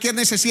 en cualquier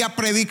necesidad.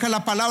 Predica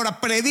la palabra,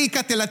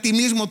 predícatela a ti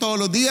mismo todos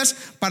los días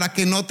para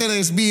que no te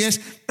desvíes.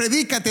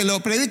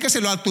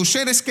 Predícaselo a tus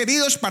seres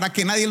queridos para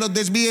que nadie los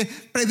desvíe.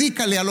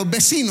 Predícale a los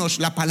vecinos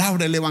la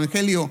palabra, el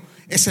evangelio.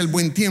 Es el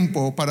buen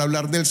tiempo para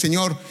hablar del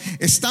Señor.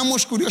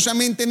 Estamos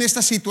curiosamente en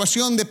esta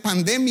situación de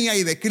pandemia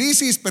y de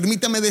crisis.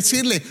 Permítame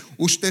decirle,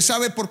 usted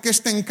sabe por qué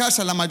está en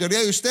casa, la mayoría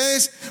de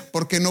ustedes,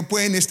 porque no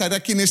pueden estar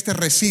aquí en este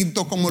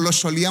recinto como lo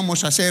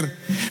solíamos hacer.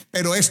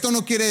 Pero esto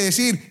no quiere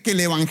decir que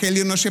el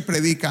evangelio no se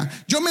predica.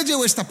 Yo me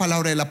llevo esta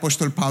palabra del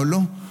apóstol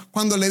Pablo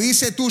cuando le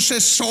dice: tú sé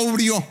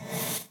sobrio,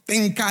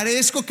 te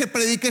encarezco que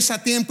prediques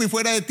a tiempo y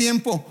fuera de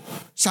tiempo.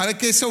 ¿Sabe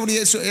qué es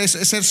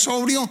ser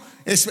sobrio?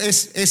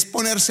 Es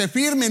ponerse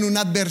firme en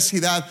una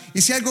adversidad.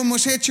 Y si algo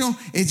hemos hecho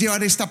es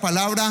llevar esta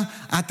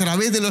palabra a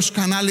través de los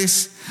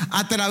canales,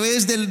 a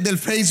través del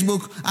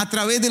Facebook, a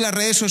través de las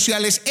redes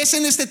sociales. Es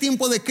en este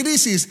tiempo de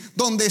crisis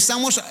donde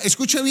estamos,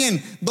 escuche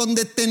bien,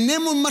 donde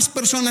tenemos más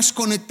personas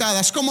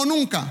conectadas como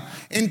nunca.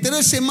 En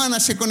 3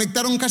 semanas se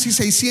conectaron casi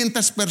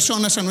 600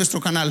 personas a nuestro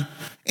canal.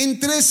 En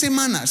 3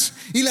 semanas.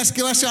 Y las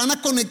que se van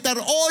a conectar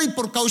hoy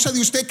por causa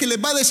de usted, que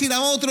les va a decir a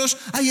otros: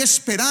 hay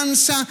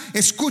esperanza,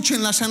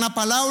 escuchen la sana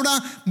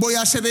palabra, voy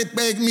a hacer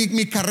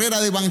mi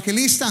carrera de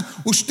evangelista.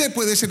 Usted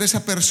puede ser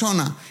esa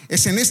persona.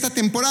 Es en esta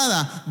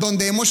temporada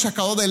donde hemos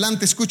sacado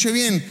adelante, escuche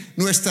bien,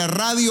 nuestra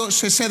radio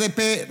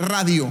CCDP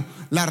Radio,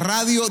 la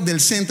radio del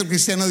Centro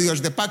Cristiano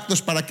Dios de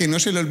Pactos, para que no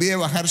se le olvide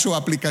bajar su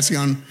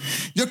aplicación.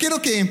 Yo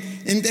quiero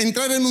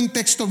entrar en un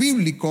texto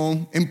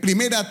bíblico en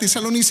 1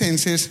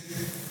 Tesalonicenses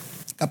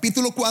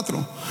capítulo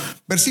 4,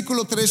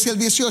 versículo 13 al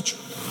 18.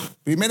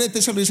 1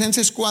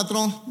 Tesalonicenses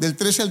 4, del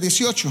 13 al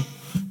 18.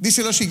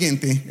 Dice lo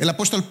siguiente, el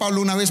apóstol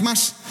Pablo una vez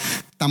más: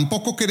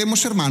 tampoco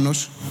queremos,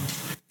 hermanos,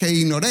 que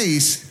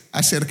ignoréis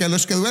acerca de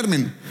los que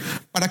duermen,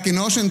 para que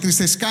no os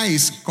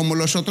entristezcáis como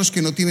los otros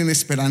que no tienen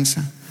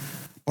esperanza.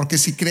 Porque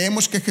si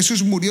creemos que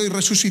Jesús murió y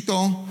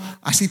resucitó,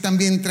 así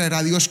también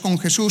traerá Dios con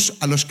Jesús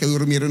a los que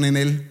durmieron en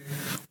él.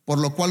 Por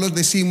lo cual os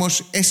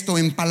decimos esto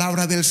en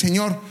palabra del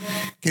Señor,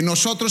 que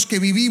nosotros que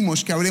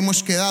vivimos, que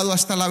habremos quedado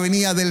hasta la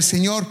venida del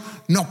Señor,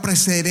 no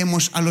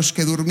precederemos a los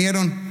que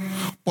durmieron.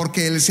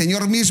 Porque el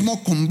Señor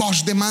mismo, con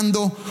voz de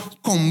mando,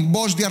 con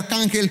voz de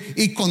arcángel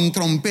y con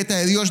trompeta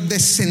de Dios,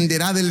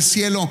 descenderá del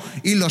cielo,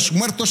 y los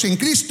muertos en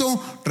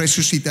Cristo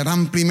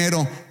resucitarán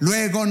primero.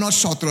 Luego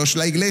nosotros,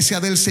 la iglesia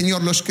del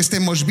Señor, los que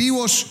estemos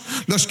vivos,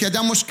 los que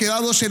hayamos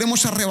quedado,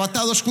 seremos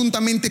arrebatados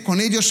juntamente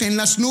con ellos en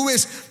las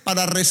nubes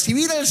para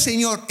recibir al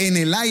Señor en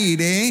el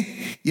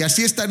aire, y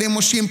así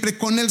estaremos siempre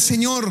con el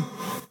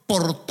Señor.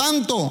 Por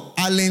tanto,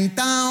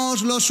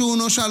 alentaos los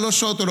unos a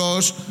los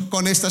otros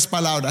con estas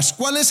palabras.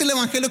 ¿Cuál es el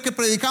evangelio que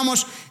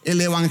predicamos?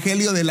 El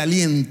evangelio del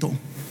aliento,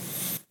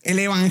 el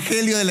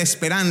evangelio de la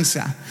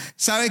esperanza.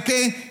 ¿Sabe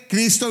qué?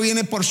 Cristo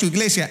viene por su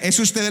iglesia. ¿Es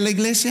usted de la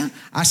iglesia?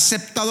 ¿Ha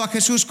aceptado a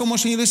Jesús como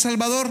Señor y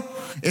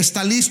Salvador?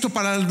 ¿Está listo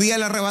para el día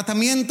del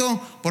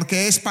arrebatamiento?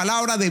 Porque es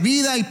palabra de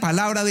vida y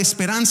palabra de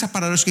esperanza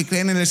para los que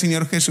creen en el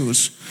Señor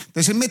Jesús.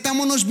 Entonces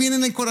metámonos bien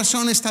en el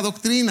corazón esta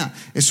doctrina.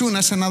 Es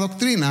una sana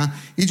doctrina,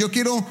 y yo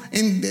quiero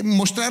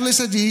mostrarles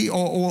allí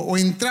o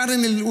entrar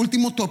en el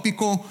último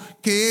tópico,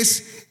 que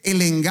es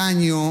el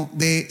engaño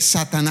de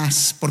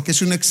Satanás, porque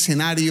es un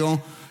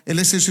escenario. Él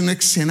es un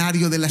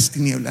escenario de las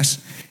tinieblas.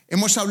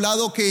 Hemos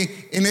hablado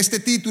que en este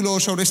título,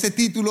 sobre este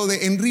título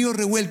de En Río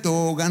Revuelto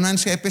o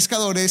Ganancia de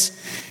Pescadores,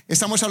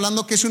 estamos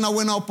hablando que es una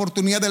buena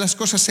oportunidad de las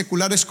cosas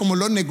seculares como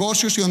los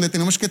negocios, y donde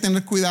tenemos que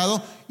tener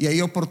cuidado, y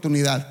hay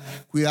oportunidad.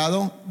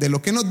 Cuidado de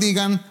lo que nos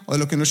digan o de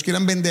lo que nos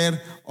quieran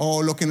vender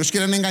o lo que nos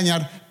quieran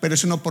engañar, pero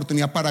es una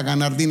oportunidad para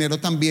ganar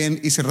dinero también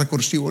y ser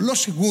recursivo. Lo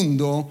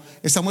segundo,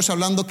 estamos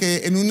hablando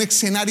que en un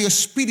escenario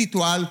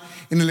espiritual,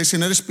 en el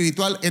escenario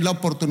espiritual es la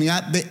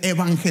oportunidad de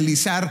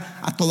evangelizar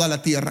a toda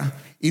la tierra.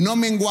 Y no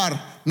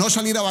menguar, no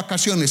salir a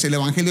vacaciones. El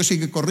evangelio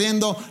sigue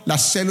corriendo,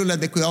 las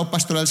células de cuidado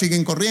pastoral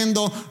siguen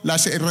corriendo,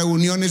 las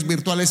reuniones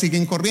virtuales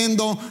siguen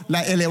corriendo,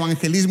 el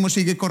evangelismo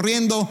sigue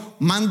corriendo.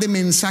 Mande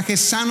mensajes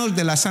sanos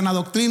de la sana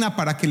doctrina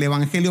para que el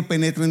evangelio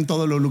penetre en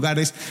todos los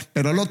lugares.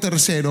 Pero lo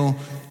tercero,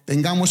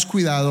 tengamos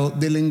cuidado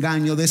del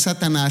engaño de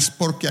Satanás,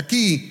 porque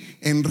aquí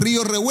en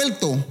Río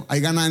Revuelto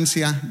hay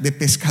ganancia de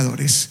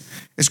pescadores.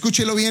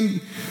 Escúchelo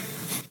bien.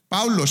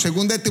 Pablo,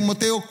 2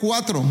 Timoteo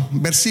 4,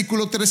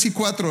 versículo 3 y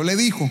 4, le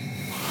dijo: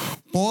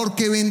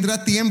 porque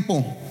vendrá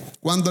tiempo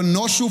cuando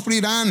no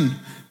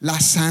sufrirán la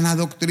sana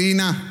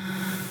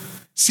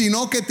doctrina,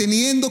 sino que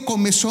teniendo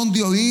comezón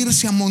de oír,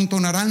 se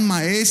amontonarán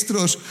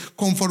maestros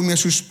conforme a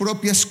sus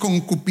propias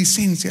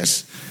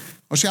concupiscencias,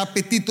 o sea,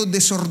 apetitos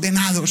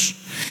desordenados,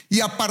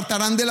 y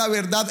apartarán de la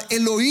verdad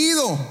el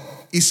oído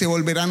y se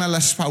volverán a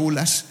las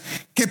fábulas.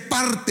 ¿Qué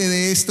parte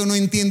de esto no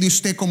entiende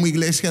usted como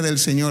iglesia del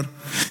Señor?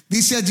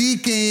 Dice allí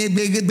que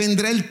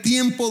vendrá el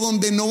tiempo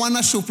donde no van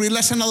a sufrir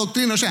la sana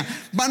doctrina, o sea,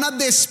 van a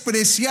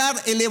despreciar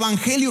el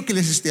evangelio que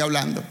les estoy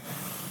hablando.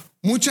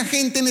 Mucha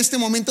gente en este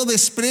momento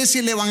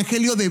desprecia el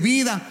evangelio de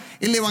vida,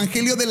 el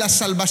evangelio de la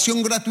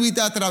salvación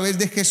gratuita a través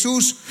de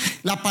Jesús,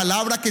 la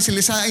palabra que se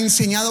les ha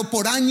enseñado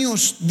por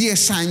años,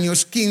 10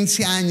 años,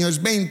 15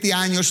 años, 20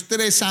 años,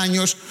 3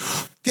 años,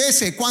 qué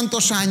sé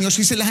cuántos años,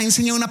 y se les ha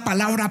enseñado una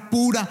palabra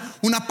pura,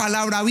 una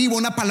palabra viva,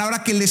 una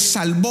palabra que les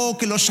salvó,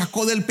 que los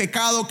sacó del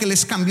pecado, que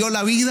les cambió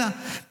la vida.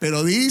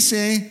 Pero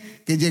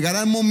dice que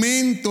llegarán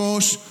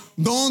momentos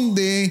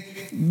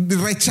donde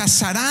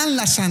rechazarán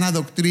la sana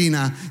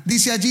doctrina.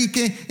 Dice allí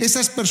que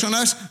esas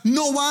personas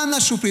no van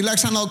a sufrir la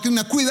sana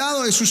doctrina.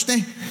 Cuidado, es usted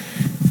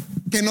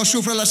que no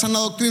sufra la sana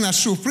doctrina.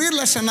 Sufrir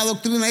la sana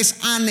doctrina es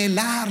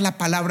anhelar la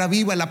palabra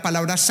viva, la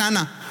palabra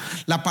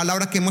sana, la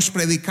palabra que hemos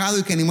predicado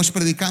y que venimos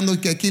predicando, y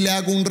que aquí le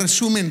hago un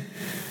resumen.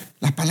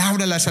 La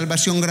palabra de la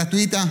salvación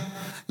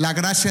gratuita, la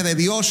gracia de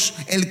Dios,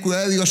 el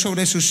cuidado de Dios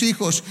sobre sus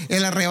hijos,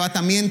 el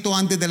arrebatamiento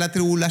antes de la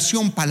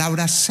tribulación,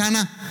 palabra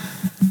sana.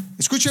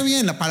 Escuche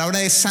bien, la palabra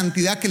de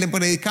santidad que le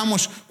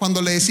predicamos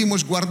cuando le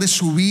decimos guarde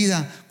su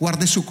vida,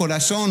 guarde su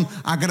corazón,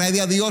 agrade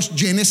a Dios,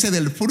 llénese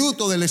del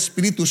fruto del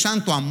Espíritu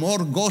Santo: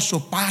 amor,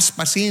 gozo, paz,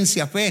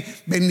 paciencia,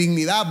 fe,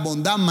 benignidad,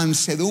 bondad,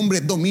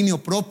 mansedumbre, dominio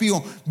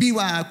propio.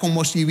 Viva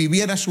como si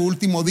viviera su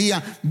último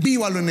día,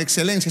 vívalo en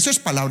excelencia. Eso es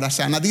palabra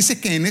sana.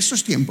 Dice que en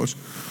estos tiempos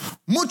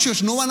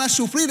muchos no van a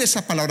sufrir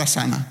esa palabra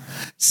sana,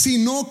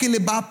 sino que les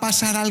va a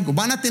pasar algo.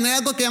 Van a tener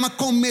algo que llama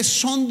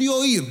comezón de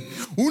oír,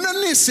 una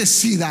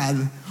necesidad,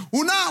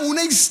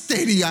 una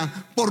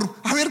histeria por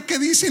a ver qué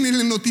dicen en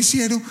el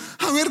noticiero,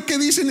 a ver qué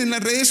dicen en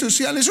las redes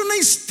sociales, una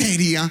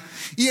histeria.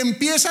 Y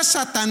empieza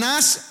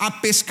Satanás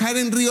a pescar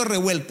en Río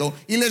Revuelto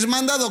y les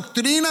manda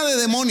doctrina de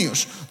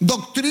demonios,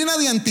 doctrina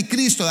de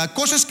anticristo, de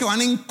cosas que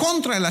van en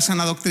contra de la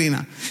sana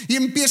doctrina. Y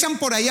empiezan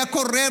por ahí a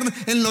correr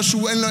en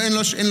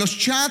los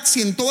chats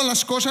y en todas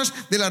las cosas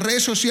de las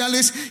redes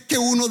sociales, que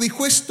uno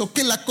dijo esto,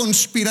 que la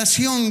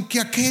conspiración, que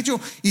aquello,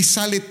 y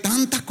sale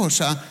tanta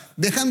cosa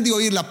dejan de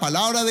oír la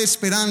palabra de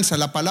esperanza,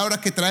 la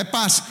palabra que trae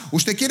paz.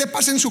 ¿Usted quiere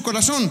paz en su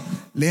corazón?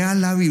 Lea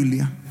la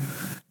Biblia.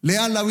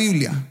 Lea la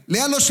Biblia,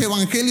 lea los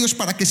evangelios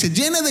para que se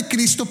llene de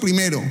Cristo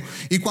primero.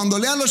 Y cuando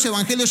lea los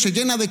evangelios se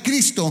llena de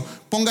Cristo,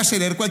 póngase a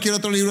leer cualquier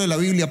otro libro de la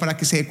Biblia para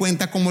que se dé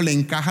cuenta cómo le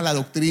encaja la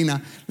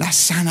doctrina, la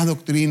sana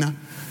doctrina.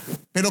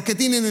 Pero ¿qué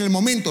tienen en el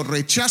momento?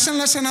 Rechazan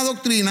la sana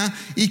doctrina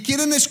y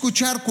quieren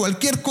escuchar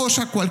cualquier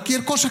cosa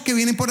que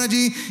viene por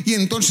allí, y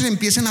entonces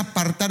empiezan a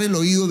apartar el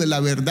oído de la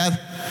verdad.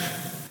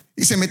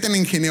 Y se meten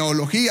en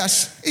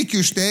genealogías, y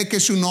que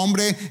su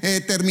nombre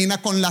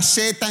termina con la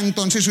Z,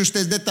 entonces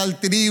usted es de tal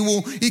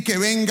tribu, y que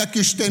venga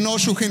que usted no,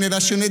 su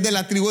generación es de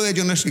la tribu de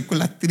yo no sé, con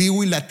la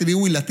tribu,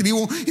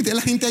 y de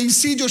la gente, ay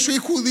sí, yo soy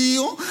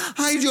judío,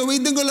 ay yo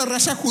vengo de la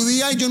raza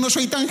judía y yo no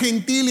soy tan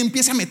gentil, y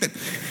empieza a meter.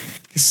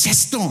 ¿Qué es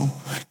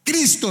esto?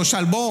 Cristo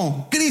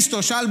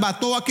salva a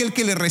todo aquel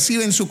que le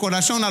recibe en su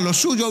corazón. A los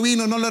suyos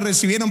vino, no le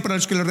recibieron, pero a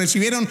los que le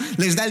recibieron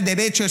les da el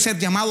derecho de ser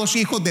llamados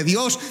hijos de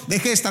Dios.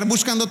 Deje de estar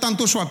buscando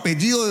tanto su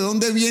apellido, de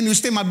dónde viene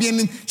usted, más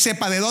bien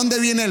sepa de dónde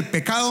viene el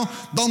pecado,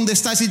 dónde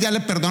está si ya le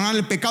perdonaron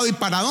el pecado y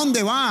para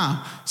dónde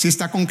va si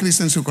está con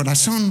Cristo en su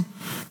corazón.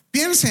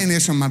 Piense en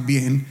eso más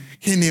bien.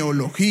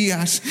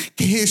 Genealogías,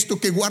 que esto,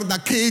 que guarda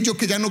aquello,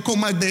 que ya no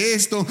comas de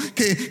esto,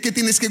 que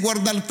tienes que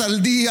guardar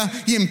tal día,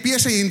 y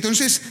empieza, y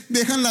entonces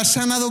dejan la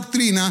sana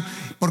doctrina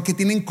porque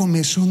tienen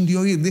comezón de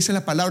oír. Dice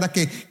la palabra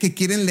que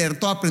quieren leer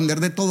todo,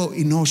 aprender de todo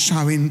y no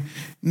saben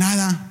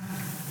nada.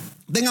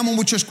 Tengamos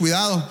mucho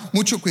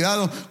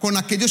cuidado con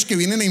aquellos que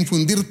vienen a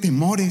infundir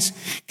temores,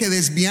 que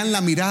desvían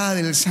la mirada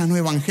del sano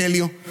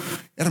evangelio.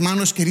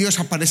 Hermanos queridos,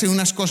 aparecen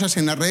unas cosas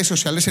en las redes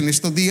sociales en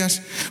estos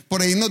días.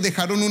 Por ahí nos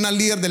dejaron una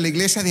líder de la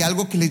iglesia de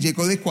algo que le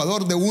llegó de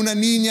Ecuador, de una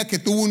niña que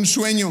tuvo un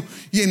sueño,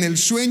 y en el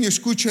sueño,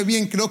 escuche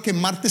bien, creo que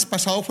martes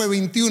pasado fue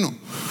 21,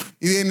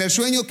 y en el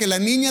sueño que la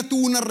niña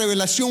tuvo una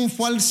revelación,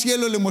 fue al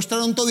cielo, le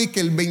mostraron todo, y que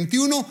el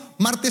 21,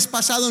 martes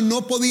pasado,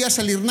 no podía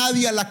salir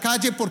nadie a la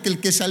calle porque el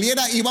que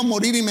saliera iba a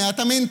morir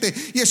inmediatamente,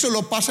 y eso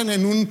lo pasan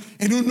en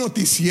un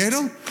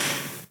noticiero.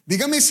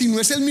 Dígame si no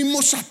es el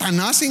mismo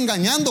Satanás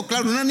engañando.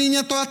 Claro, una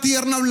niña toda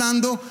tierna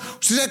hablando.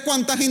 ¿Usted sabe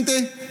cuánta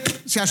gente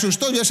se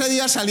asustó? Yo ese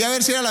día salí a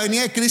ver si era la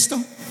venida de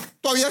Cristo.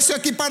 Todavía estoy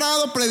aquí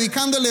parado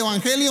predicando el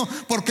evangelio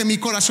porque mi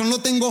corazón lo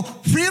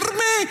tengo firme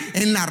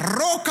en la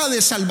roca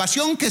de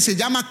salvación que se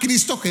llama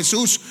Cristo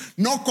Jesús.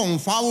 No con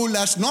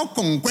fábulas, no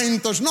con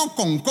cuentos, no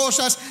con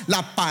cosas.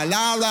 La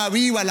palabra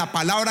viva, la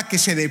palabra que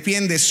se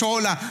defiende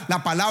sola,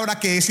 la palabra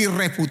que es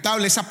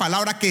irrefutable, esa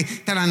palabra que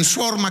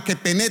transforma, que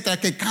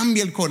penetra, que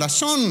cambia el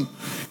corazón.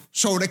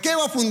 ¿Sobre qué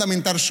va a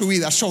fundamentar su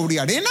vida?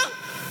 ¿Sobre arena?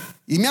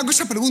 Y me hago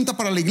esa pregunta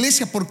para la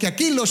iglesia porque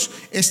aquí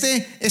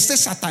este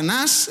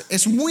Satanás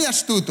es muy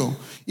astuto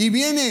y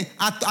viene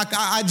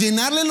a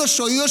llenarle los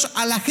oídos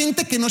a la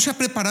gente que no se ha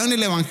preparado en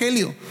el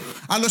evangelio,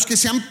 a los que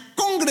se han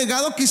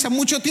congregado quizá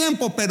mucho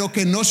tiempo pero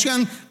que no se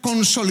han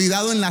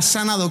consolidado en la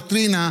sana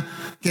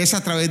doctrina que es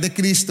a través de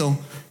Cristo,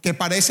 que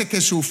parece que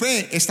su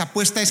fe está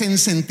puesta en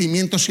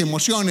sentimientos y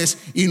emociones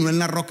y no en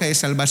la roca de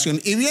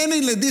salvación, y viene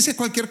y les dice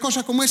cualquier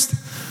cosa como esta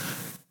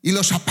y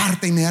los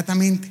aparta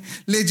inmediatamente.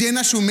 Le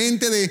llena su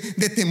mente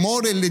de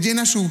temores, le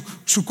llena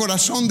su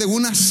corazón de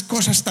unas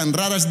cosas tan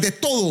raras, de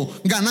todo.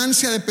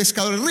 Ganancia de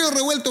pescadores, río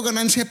revuelto,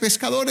 ganancia de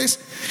pescadores.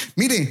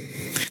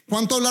 Mire,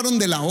 ¿cuánto hablaron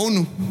de la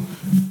ONU?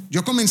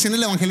 Yo comencé en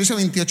el evangelio hace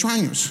 28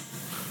 años,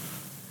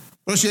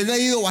 pero si he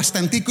leído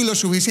bastantico y lo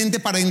suficiente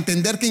para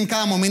entender que en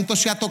cada momento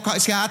se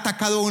ha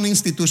atacado una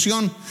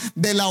institución.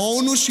 De la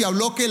ONU se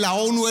habló que la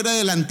ONU era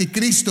del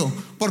anticristo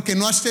porque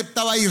no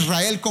aceptaba a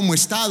Israel como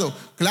Estado.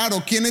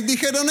 Claro, ¿quiénes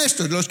dijeron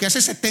esto? Los que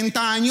hace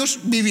 70 años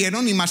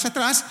vivieron y más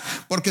atrás,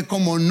 porque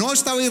como no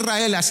estaba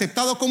Israel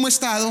aceptado como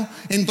Estado,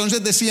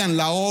 entonces decían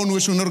la ONU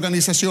es una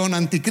organización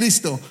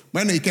anticristo.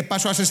 Bueno, ¿y qué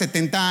pasó hace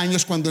 70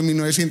 años cuando en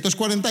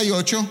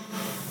 1948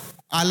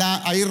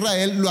 a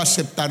Israel lo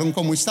aceptaron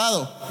como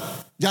Estado?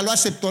 Ya lo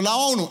aceptó la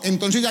ONU.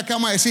 Entonces, ¿ya qué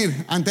vamos a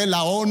decir? Antes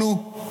la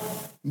ONU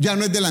ya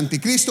no es del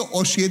anticristo,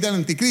 o sí es del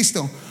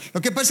anticristo.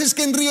 Lo que pasa es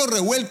que en río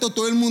revuelto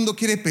todo el mundo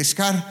quiere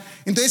pescar.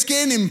 Entonces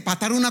quieren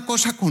empatar una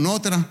cosa con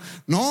otra.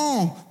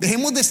 No,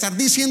 dejemos de estar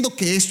diciendo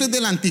que esto es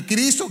del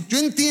anticristo. Yo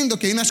entiendo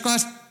que hay unas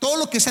cosas, todo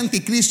lo que es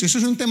anticristo, eso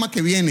es un tema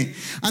que viene.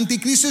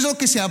 Anticristo es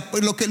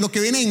lo que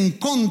viene en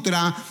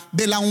contra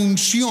de la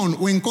unción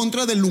o en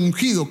contra del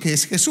ungido que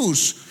es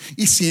Jesús.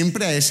 Y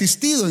siempre ha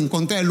existido en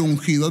contra del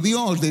ungido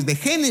Dios. Desde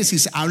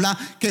Génesis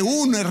habla que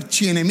un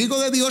archienemigo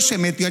de Dios se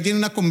metió allí en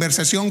una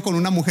conversación con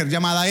una mujer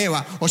llamada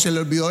Eva, o se le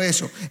olvidó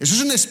eso. Eso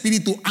es un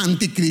espíritu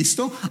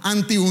anticristo,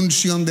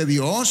 antiunción de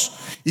Dios.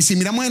 Y si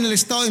miramos en el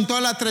estado, en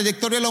toda la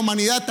trayectoria de la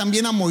humanidad,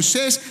 también a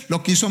Moisés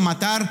lo quiso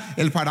matar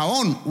el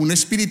faraón, un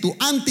espíritu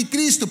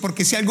anticristo,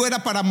 porque si algo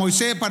era para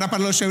Moisés, para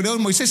los hebreos,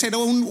 Moisés era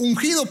un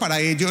ungido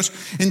para ellos.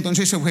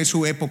 Entonces fue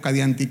su época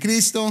de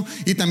anticristo.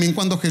 Y también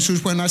cuando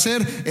Jesús fue a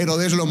nacer,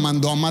 Herodes lo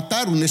mandó a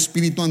matar, un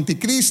espíritu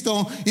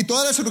anticristo. Y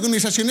todas las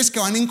organizaciones que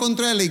van en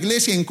contra de la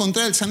iglesia, en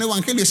contra del sano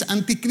evangelio, es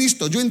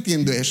anticristo. Yo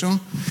entiendo eso.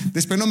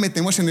 Después nos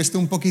metemos en esto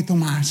un poquito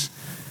más.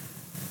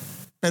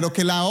 pero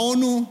que la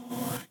ONU,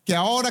 que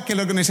ahora que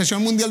la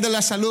Organización Mundial de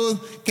la Salud,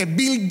 que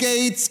Bill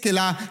Gates,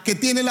 que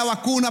tiene la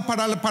vacuna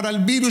para el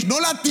virus, no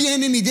la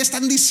tienen y ya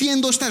están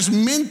diciendo estas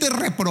mentes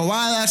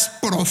reprobadas,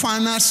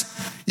 profanas,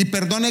 y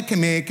perdone que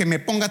me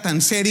ponga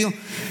tan serio,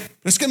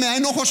 pero es que me da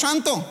enojo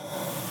santo.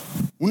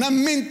 Unas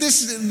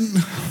mentes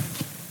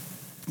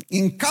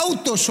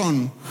incautos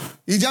son.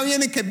 Y ya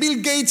viene que Bill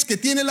Gates, que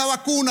tiene la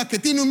vacuna, que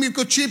tiene un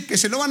microchip, que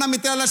se lo van a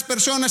meter a las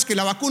personas, que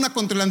la vacuna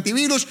contra el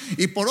antivirus,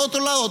 y por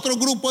otro lado otro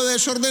grupo de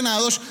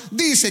desordenados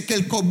dice que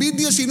el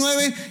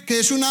COVID-19 que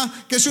es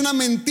una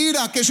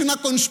mentira, que es una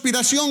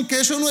conspiración,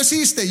 que eso no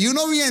existe. Y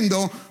uno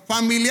viendo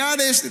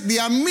familiares de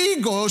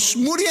amigos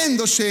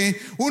muriéndose,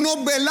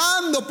 uno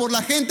velando por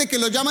la gente que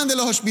lo llaman de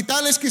los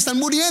hospitales, que están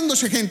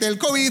muriéndose gente del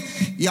COVID,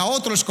 y a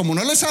otros, como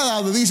no les ha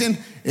dado,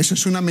 dicen eso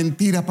es una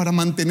mentira para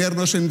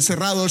mantenernos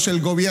encerrados.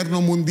 El gobierno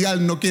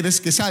mundial no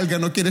quieres que salga,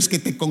 no quieres que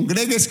te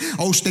congregues.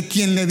 ¿A usted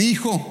quién le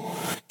dijo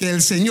que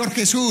el Señor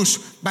Jesús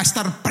va a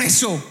estar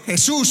preso?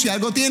 Jesús, si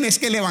algo tiene, es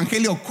que el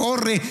evangelio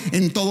corre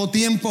en todo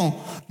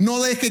tiempo.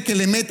 No deje que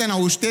le metan a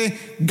usted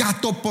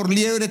gato por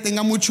liebre.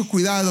 Tenga mucho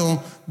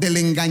cuidado del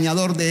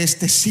engañador de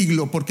este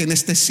siglo, porque en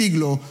este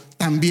siglo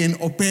también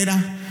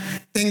opera.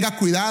 Tenga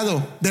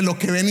cuidado de lo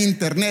que ve en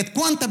internet.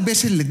 ¿Cuántas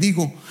veces les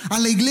digo a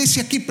la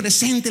iglesia aquí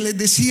presente? Les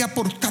decía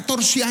por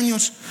 14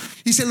 años,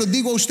 y se los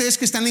digo a ustedes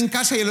que están en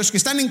casa y a los que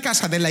están en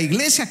casa de la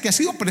iglesia que ha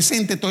sido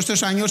presente todos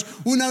estos años,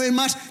 una vez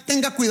más,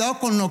 tenga cuidado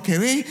con lo que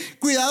ve.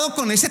 Cuidado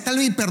con ese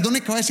tal, y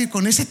perdone que voy a decir,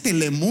 con ese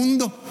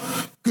Telemundo.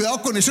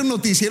 Cuidado con esos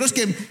noticieros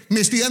que me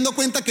estoy dando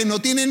cuenta que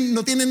no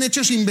tienen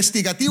hechos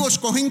investigativos.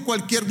 Cogen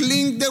cualquier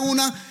link de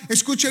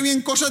escuche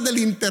bien, cosas del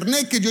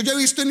internet que yo ya he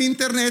visto en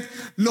internet,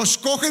 los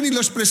cogen y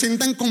los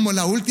presentan como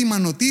la última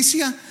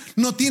noticia.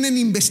 No tienen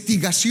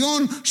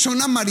investigación,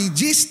 son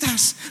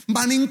amarillistas,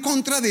 van en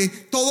contra de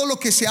todo lo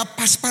que sea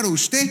paz para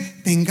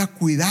usted. Tenga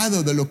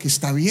cuidado de lo que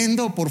está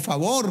viendo, por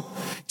favor.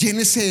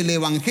 Llénese del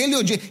evangelio.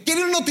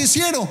 ¿Quiere un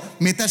noticiero?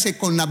 Métase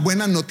con las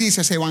buenas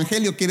noticias.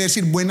 Evangelio quiere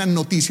decir buenas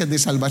noticias de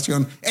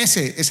salvación.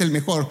 Ese es el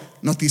mejor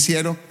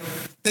noticiero.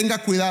 Tenga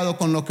cuidado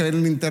con lo que ve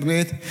en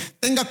internet.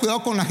 Tenga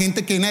cuidado con la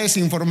gente que viene a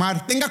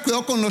desinformar. Tenga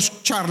cuidado con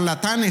los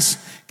charlatanes,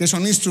 que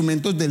son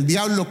instrumentos del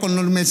diablo, con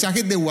los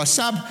mensajes de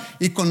WhatsApp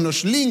y con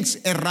los links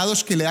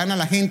errados que le dan a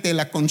la gente de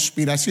la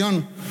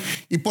conspiración.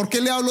 ¿Y por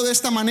qué le hablo de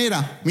esta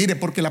manera? Mire,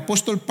 porque el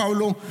apóstol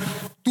Pablo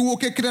tuvo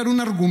que crear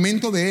un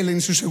argumento de él en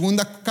su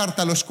segunda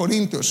carta a los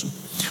Corintios.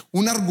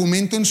 Un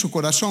argumento en su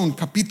corazón,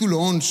 capítulo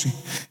 11.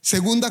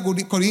 Segunda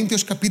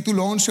Corintios,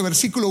 capítulo 11,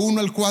 versículo 1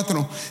 al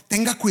 4.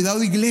 Tenga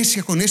cuidado,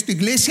 iglesia, con esto.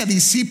 Iglesia,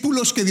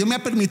 discípulos que Dios me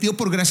ha permitido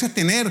por gracia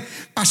tener,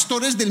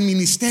 pastores del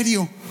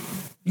ministerio,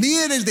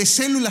 líderes de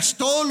células,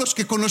 todos los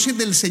que conocen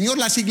del Señor,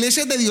 las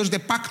iglesias de Dios de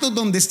pacto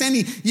donde estén,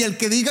 y el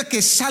que diga que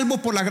es salvo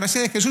por la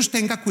gracia de Jesús,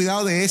 tenga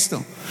cuidado de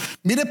esto.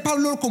 Mire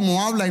Pablo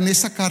como habla en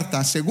esta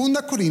carta,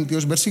 2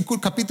 Corintios,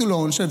 capítulo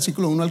 11,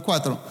 versículo 1 al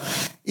 4.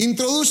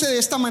 Introduce de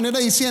esta manera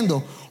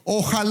diciendo: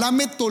 ojalá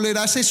me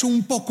tolerases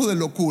un poco de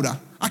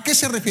locura. ¿A qué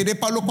se refiere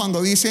Pablo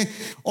cuando dice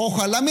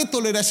ojalá me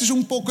tolerases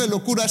un poco de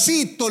locura?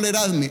 Sí,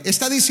 toleradme.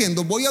 Está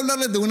diciendo, voy a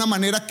hablarles de una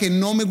manera que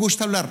no me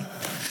gusta hablar,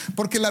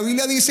 porque la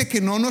Biblia dice que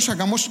no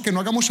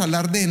hagamos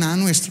hablar de nada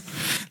nuestro.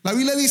 La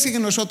Biblia dice que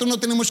nosotros no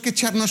tenemos que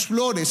echarnos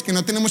flores, que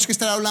no tenemos que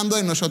estar hablando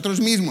de nosotros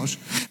mismos.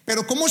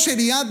 Pero ¿cómo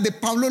sería de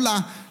Pablo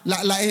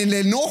el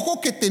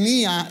enojo que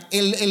tenía,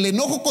 el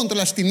enojo contra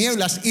las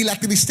tinieblas y la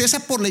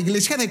tristeza por la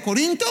iglesia de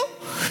Corinto?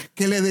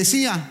 Que le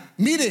decía,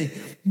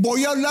 mire,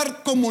 voy a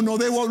hablar como no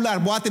debo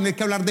hablar, voy a tener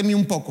que hablar de mí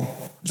un poco.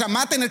 O sea, me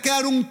va a tener que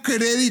dar un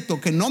crédito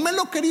que no me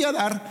lo quería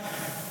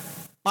dar,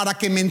 para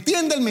que me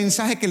entienda el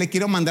mensaje que le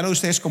quiero mandar a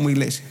ustedes como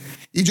iglesia.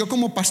 Y yo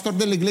como pastor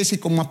de la iglesia y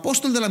como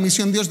apóstol de la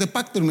misión Dios de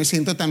Pacto, me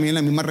siento también en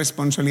la misma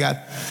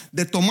responsabilidad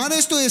de tomar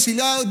esto y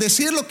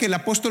decir lo que el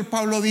apóstol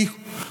Pablo dijo.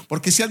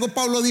 Porque si algo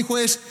Pablo dijo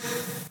es,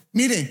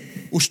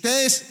 mire,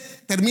 ustedes,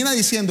 termina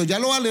diciendo, ya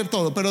lo va a leer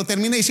todo, pero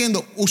termina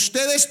diciendo,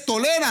 ustedes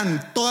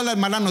toleran todas las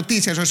malas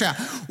noticias. O sea,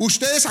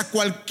 ustedes a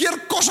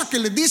cualquier cosa que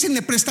les dicen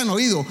le prestan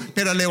oído,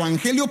 pero el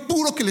evangelio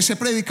puro que les he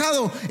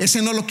predicado,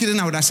 ese no lo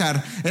quieren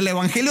abrazar. El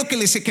evangelio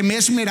que me he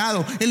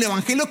esmerado, el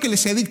evangelio que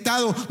les he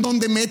dictado,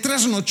 donde me he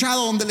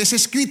trasnochado, donde les he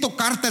escrito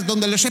cartas,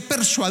 donde les he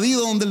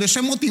persuadido, donde les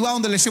he motivado,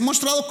 donde les he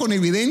mostrado con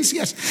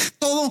evidencias,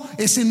 todo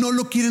ese no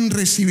lo quieren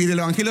recibir, el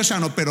evangelio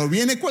sano. Pero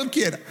viene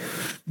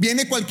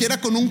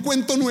cualquiera con un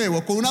cuento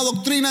nuevo, con una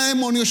doctrina de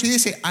demonios, y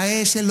dice, a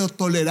ese lo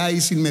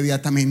toleráis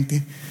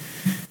inmediatamente.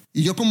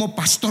 Y yo como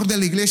pastor de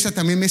la iglesia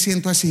también me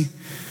siento así.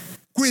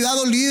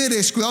 Cuidado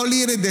líderes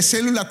de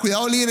célula,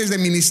 cuidado líderes de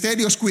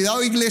ministerios,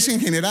 cuidado iglesia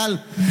en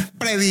general.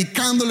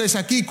 predicándoles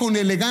aquí con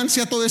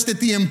elegancia todo este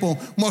tiempo,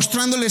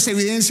 mostrándoles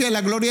evidencia de la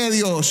gloria de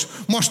Dios,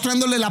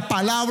 mostrándoles la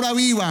palabra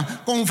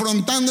viva,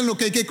 confrontando en lo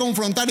que hay que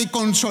confrontar y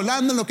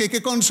consolando en lo que hay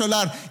que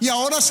consolar. Y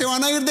ahora se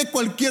van a ir de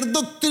cualquier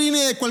doctrina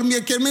y de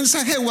cualquier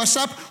mensaje de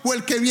WhatsApp o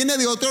el que viene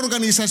de otra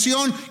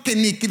organización que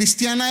ni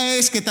cristiana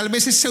es, que tal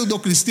vez es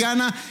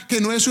pseudocristiana, que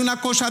no es una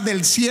cosa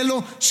del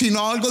cielo,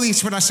 sino algo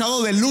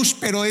disfrazado de luz,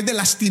 pero es de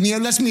las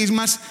tinieblas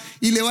mismas,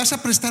 y le vas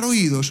a prestar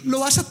oídos, lo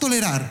vas a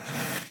tolerar.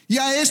 Y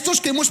a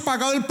estos que hemos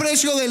pagado el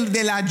precio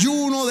del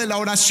ayuno, de la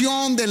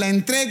oración, de la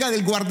entrega,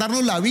 del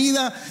guardarnos la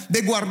vida,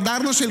 de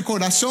guardarnos el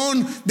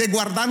corazón, de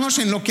guardarnos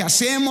en lo que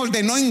hacemos,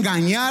 de no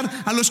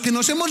engañar, a los que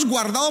nos hemos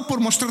guardado por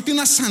mostrarte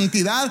una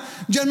santidad,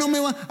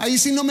 ahí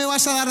sí no me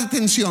vas a dar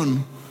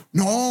atención.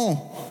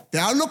 No, te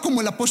hablo como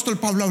el apóstol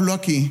Pablo habló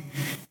aquí,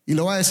 y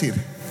lo va a decir: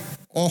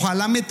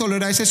 ojalá me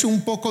toleráis ese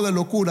un poco de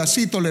locura,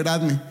 sí,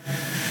 toleradme,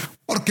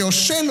 porque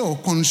os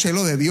celo con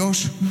celo de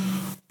Dios.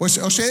 Pues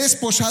os he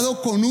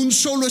desposado con un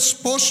solo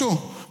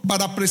esposo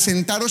para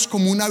presentaros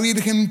como una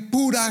virgen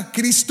pura a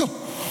Cristo.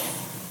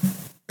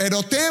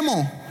 Pero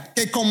temo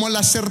que como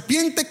la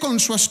serpiente con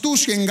su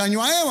astucia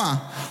engañó a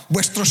Eva,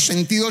 vuestros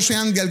sentidos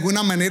sean de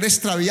alguna manera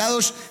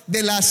extraviados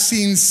de la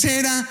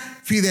sincera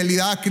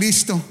fidelidad a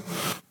Cristo.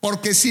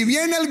 Porque si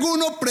viene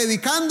alguno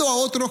predicando a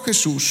otro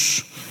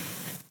Jesús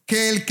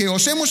que el que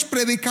os hemos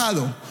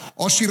predicado,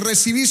 o si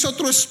recibís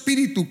otro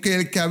espíritu que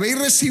el que habéis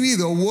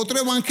recibido, u otro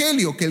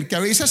evangelio que el que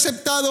habéis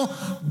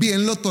aceptado,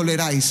 bien lo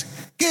toleráis.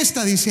 ¿Qué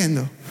está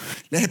diciendo?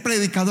 Les he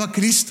predicado a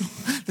Cristo,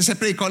 les he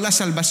predicado la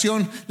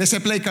salvación, les he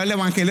predicado el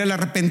evangelio del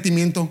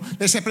arrepentimiento,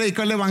 les he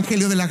predicado el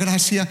evangelio de la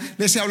gracia,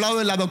 les he hablado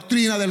de la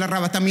doctrina del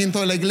arrebatamiento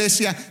de la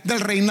iglesia,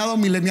 del reinado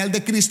milenial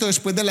de Cristo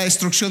después de la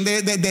destrucción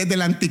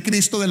del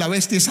anticristo, de la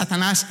bestia y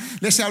Satanás.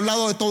 Les he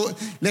hablado de todo,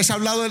 les he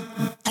hablado de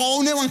todo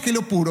un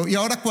evangelio puro. Y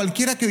ahora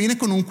cualquiera que viene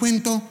con un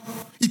cuento,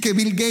 y que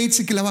Bill Gates,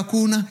 y que la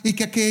vacuna, y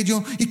que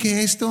aquello, y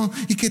que esto,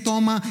 y que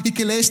toma, y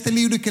que lee este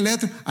libro, y que lee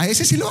otro, a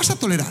ese sí lo vas a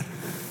tolerar.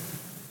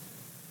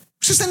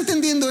 ¿Usted está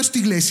entendiendo esto,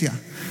 iglesia?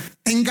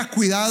 Tenga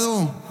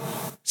cuidado,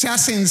 sea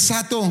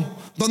sensato.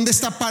 ¿Dónde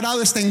está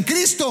parado? ¿Está en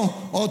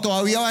Cristo? ¿O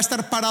todavía va a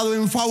estar parado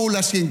en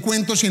fábulas y en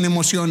cuentos y en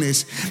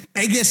emociones?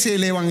 Péguese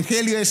el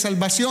evangelio de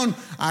salvación.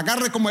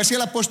 Agarre, como decía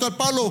el apóstol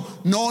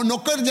Pablo,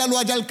 no que ya lo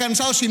haya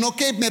alcanzado, sino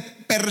que me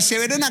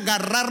persevere en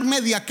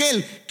agarrarme de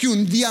aquel que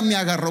un día me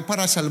agarró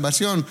para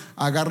salvación.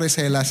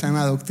 Agárrese de la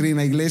sana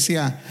doctrina,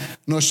 iglesia.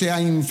 No sea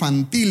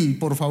infantil,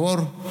 por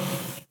favor.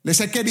 Les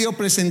he querido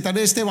presentar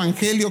este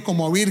evangelio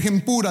como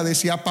virgen pura,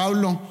 decía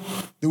Pablo,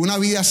 de una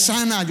vida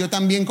sana. Yo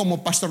también,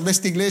 como pastor de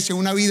esta iglesia,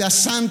 una vida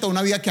santa,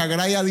 una vida que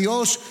agrade a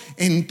Dios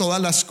en todas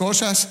las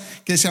cosas,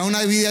 que sea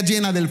una vida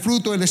llena del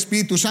fruto del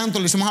Espíritu Santo.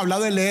 Les hemos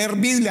hablado de leer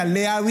Biblia,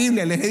 lea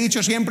Biblia. Les he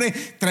dicho siempre: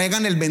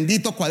 traigan el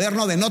bendito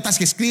cuaderno de notas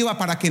que escriba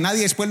para que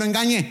nadie después lo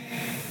engañe.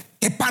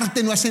 ¿Qué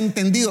parte no has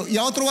entendido? Y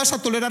a otro vas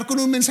a tolerar con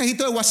un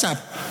mensajito de WhatsApp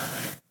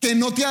que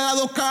no te ha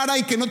dado cara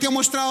y que no te ha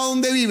mostrado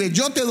dónde vive.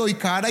 Yo te doy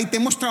cara y te he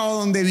mostrado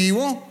dónde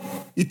vivo,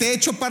 y te he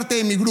hecho parte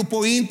de mi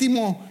grupo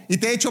íntimo, y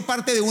te he hecho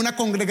parte de una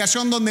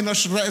congregación donde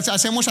nos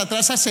hacemos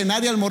atrás a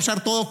cenar y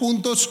almorzar todos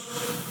juntos.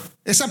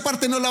 Esa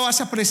parte no la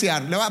vas a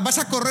apreciar. Vas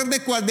a correr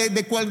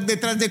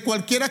detrás de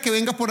cualquiera que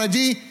venga por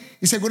allí,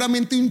 y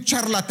seguramente un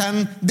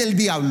charlatán del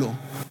diablo.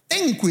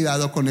 Ten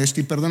cuidado con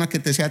esto, y perdona que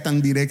te sea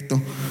tan directo.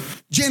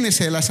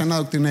 Llénese de la sana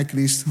doctrina de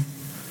Cristo.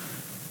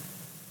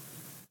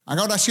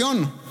 Haga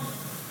oración,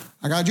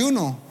 haga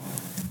ayuno,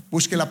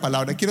 busque la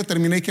palabra. Quiero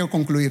terminar y quiero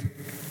concluir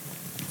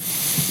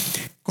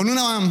con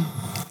una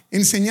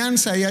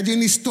enseñanza, y hay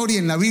una historia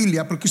en la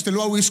Biblia, porque usted lo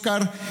va a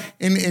buscar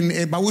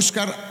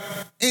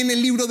en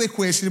el libro de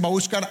Jueces, va a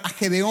buscar a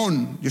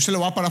Gedeón. Yo se lo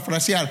voy a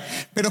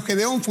parafrasear, pero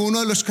Gedeón fue uno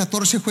de los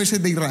 14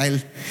 jueces de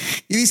Israel.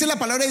 Y dice la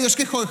palabra de Dios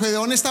que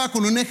Gedeón estaba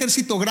con un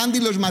ejército grande,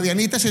 y los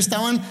madianitas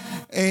estaban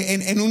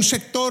en un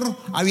sector,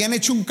 habían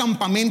hecho un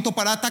campamento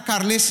para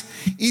atacarles,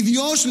 y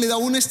Dios le da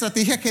una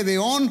estrategia a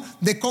Gedeón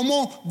de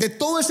cómo, de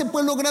todo ese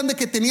pueblo grande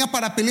que tenía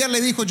para pelear,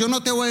 le dijo: yo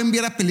no te voy a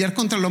enviar a pelear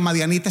contra los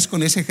madianitas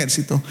con ese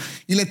ejército.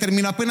 Y le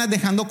terminó apenas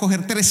dejando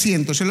coger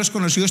 300, son los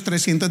conocidos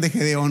 300 de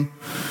Gedeón.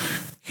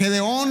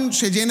 Gedeón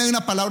se llena de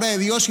una palabra de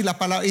Dios,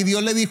 y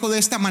Dios le dijo: de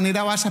esta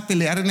manera vas a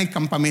pelear en el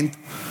campamento.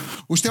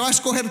 Usted va a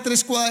escoger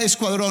 3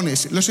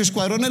 escuadrones. Los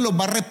escuadrones los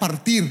va a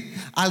repartir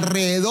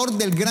alrededor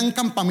del gran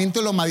campamento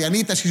de los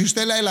madianitas. Y si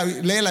usted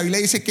lee la Biblia,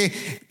 dice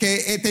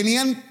que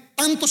tenían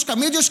tantos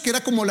camellos que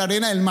era como la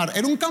arena del mar.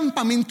 Era un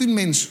campamento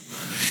inmenso,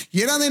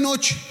 y era de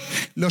noche.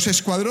 Los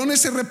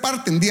escuadrones se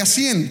reparten día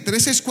 100,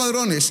 3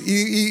 escuadrones,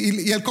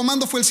 y el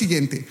comando fue el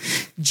siguiente: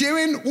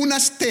 lleven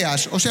unas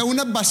teas, o sea,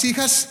 unas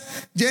vasijas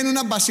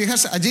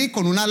allí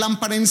con una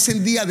lámpara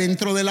encendida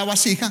dentro de la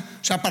vasija,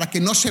 o sea, para que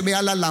no se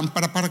vea la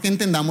lámpara, para que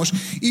entendamos,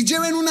 y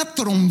lleven una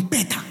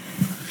trompeta.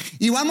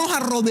 Y vamos a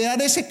rodear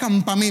ese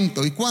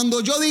campamento. Y cuando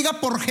yo diga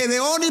por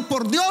Gedeón y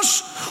por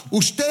Dios,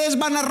 ustedes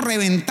van a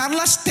reventar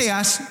las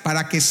teas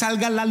para que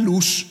salga la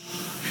luz,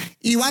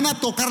 y van a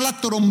tocar la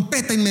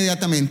trompeta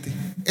inmediatamente.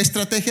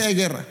 Estrategia de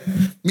guerra.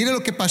 Mire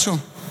lo que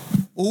pasó.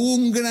 Hubo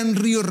un gran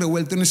río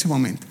revuelto en ese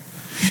momento.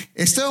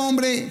 Este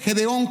hombre,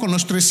 Gedeón, con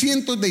los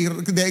 300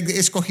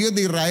 escogidos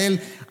de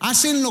Israel,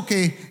 hacen lo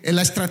que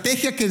la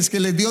estrategia que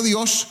les dio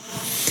Dios.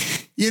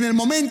 Y en el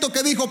momento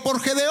que dijo,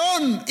 por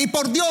Gedeón y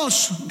por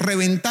Dios,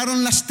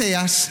 reventaron las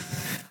teas,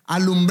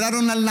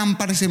 alumbraron las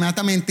lámparas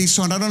inmediatamente y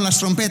sonaron las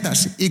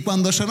trompetas. Y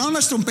cuando sonaron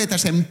las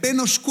trompetas en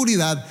plena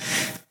oscuridad,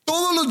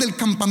 todos los del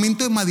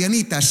campamento de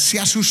madianitas se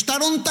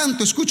asustaron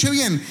tanto, escuche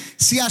bien,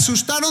 se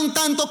asustaron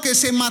tanto que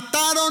se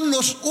mataron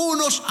los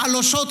unos a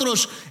los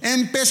otros.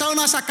 Empezaron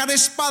a sacar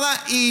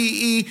espada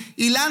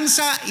y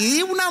lanza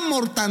y una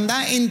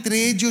mortandad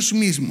entre ellos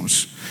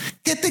mismos.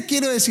 ¿Qué te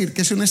quiero decir?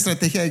 Que es una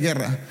estrategia de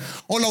guerra.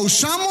 O la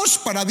usamos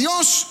para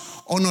Dios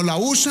o no la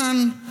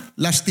usan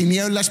las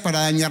tinieblas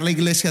para dañar la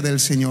iglesia del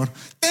Señor.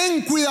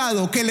 Ten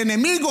cuidado que el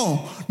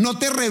enemigo no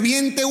te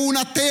reviente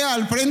una tea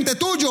al frente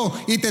tuyo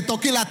y te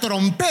toque la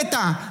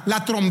trompeta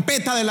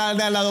de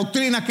la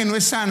doctrina que no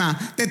es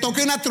sana. Te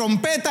toque una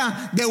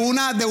trompeta de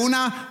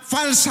una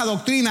falsa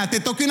doctrina. Te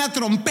toque una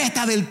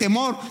trompeta del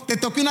temor. Te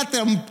toque una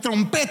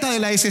trompeta de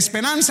la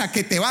desesperanza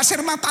que te va a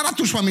hacer matar a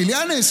tus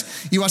familiares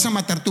y vas a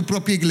matar tu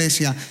propia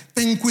iglesia.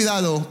 Ten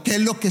cuidado, ¿qué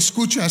es lo que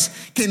escuchas?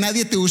 Que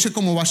nadie te use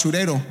como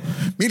basurero.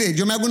 Mire,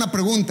 yo me hago una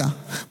pregunta,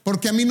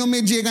 porque a mí no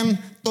me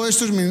llegan todos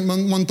estos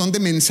montón de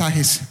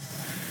mensajes.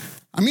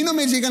 A mí no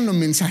me llegan los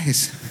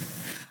mensajes.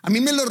 A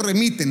mí me los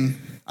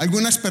remiten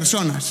algunas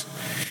personas.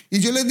 Y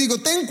yo les digo,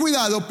 ten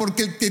cuidado,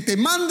 porque el que te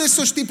mande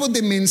estos tipos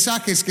de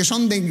mensajes que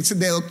son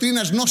de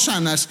doctrinas no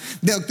sanas,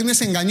 de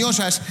doctrinas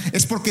engañosas,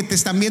 es porque te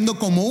están viendo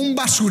como un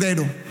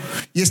basurero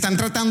y están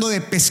tratando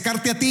de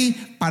pescarte a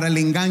ti para el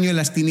engaño de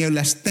las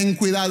tinieblas. Ten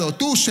cuidado,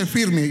 tú sé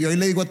firme. Y hoy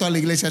le digo a toda la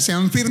iglesia,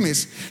 sean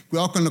firmes,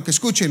 cuidado con lo que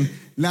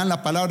escuchen, lean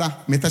la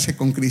palabra, métase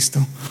con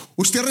Cristo.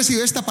 ¿Usted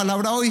recibió esta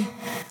palabra hoy?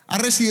 ¿Ha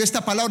recibido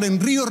esta palabra en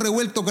Río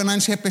Revuelto,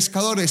 Ganancia de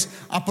Pescadores?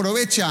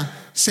 Aprovecha,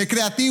 sé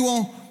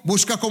creativo.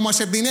 Busca cómo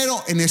hacer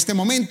dinero en este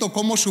momento,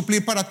 cómo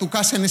suplir para tu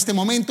casa en este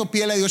momento.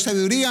 Pídele a Dios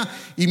sabiduría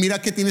y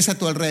mira qué tienes a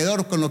tu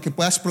alrededor con lo que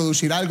puedas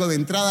producir algo de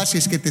entrada si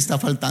es que te está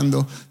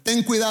faltando.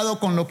 Ten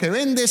cuidado con lo que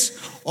vendes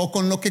o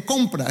con lo que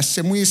compras.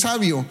 Sé muy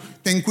sabio.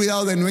 Ten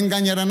cuidado de no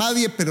engañar a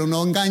nadie, pero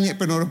no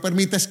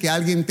permitas que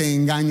alguien te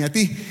engañe a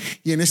ti.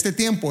 Y en este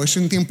tiempo es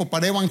un tiempo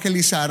para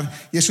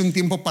evangelizar y es un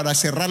tiempo para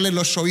cerrarle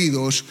los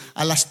oídos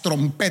a las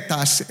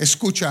trompetas.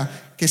 Escucha,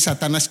 que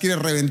Satanás quiere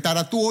reventar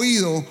a tu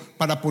oído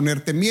para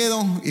ponerte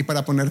miedo y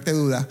para ponerte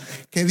duda.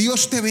 Que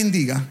Dios te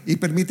bendiga y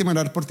permíteme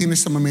orar por ti en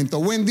este momento.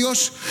 Buen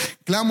Dios,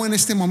 clamo en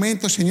este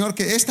momento, Señor,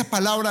 que esta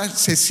palabra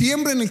se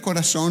siembre en el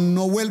corazón,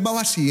 no vuelva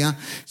vacía,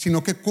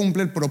 sino que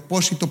cumple el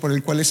propósito por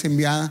el cual es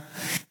enviada.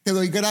 Te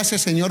doy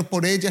gracias, Señor,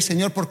 por ella,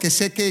 Señor, porque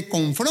sé que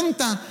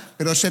confronta,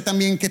 pero sé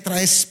también que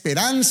trae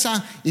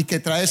esperanza y que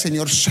trae,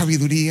 Señor,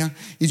 sabiduría.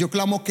 Y yo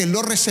clamo que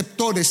los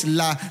receptores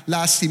la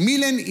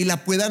asimilen y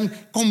la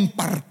puedan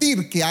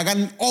compartir, que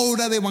hagan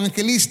obra de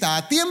evangelista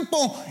a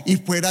tiempo y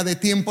fuera de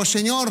tiempo,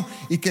 Señor,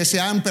 y que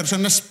sean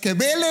personas que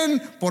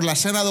velen por la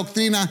sana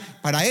doctrina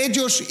para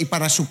ellos y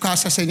para su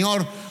casa,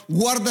 Señor.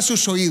 Guarda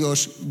sus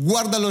oídos,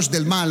 guárdalos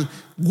del mal,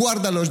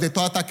 guárdalos de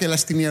todo ataque de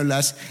las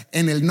tinieblas,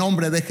 en el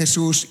nombre de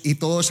Jesús. Y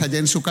todos allá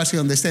en su casa y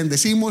donde estén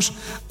decimos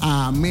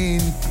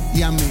amén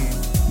y amén.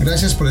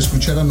 Gracias por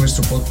escuchar a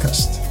nuestro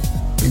podcast.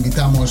 Te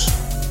invitamos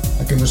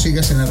a que nos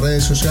sigas en las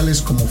redes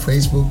sociales como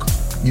Facebook,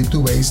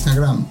 YouTube e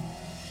Instagram.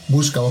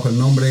 Busca bajo el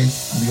nombre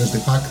Dios de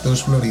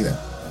Pactos Florida.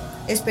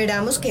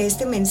 Esperamos que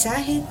este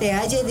mensaje te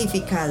haya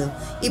edificado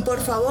y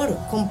por favor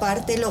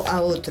compártelo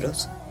a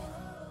otros.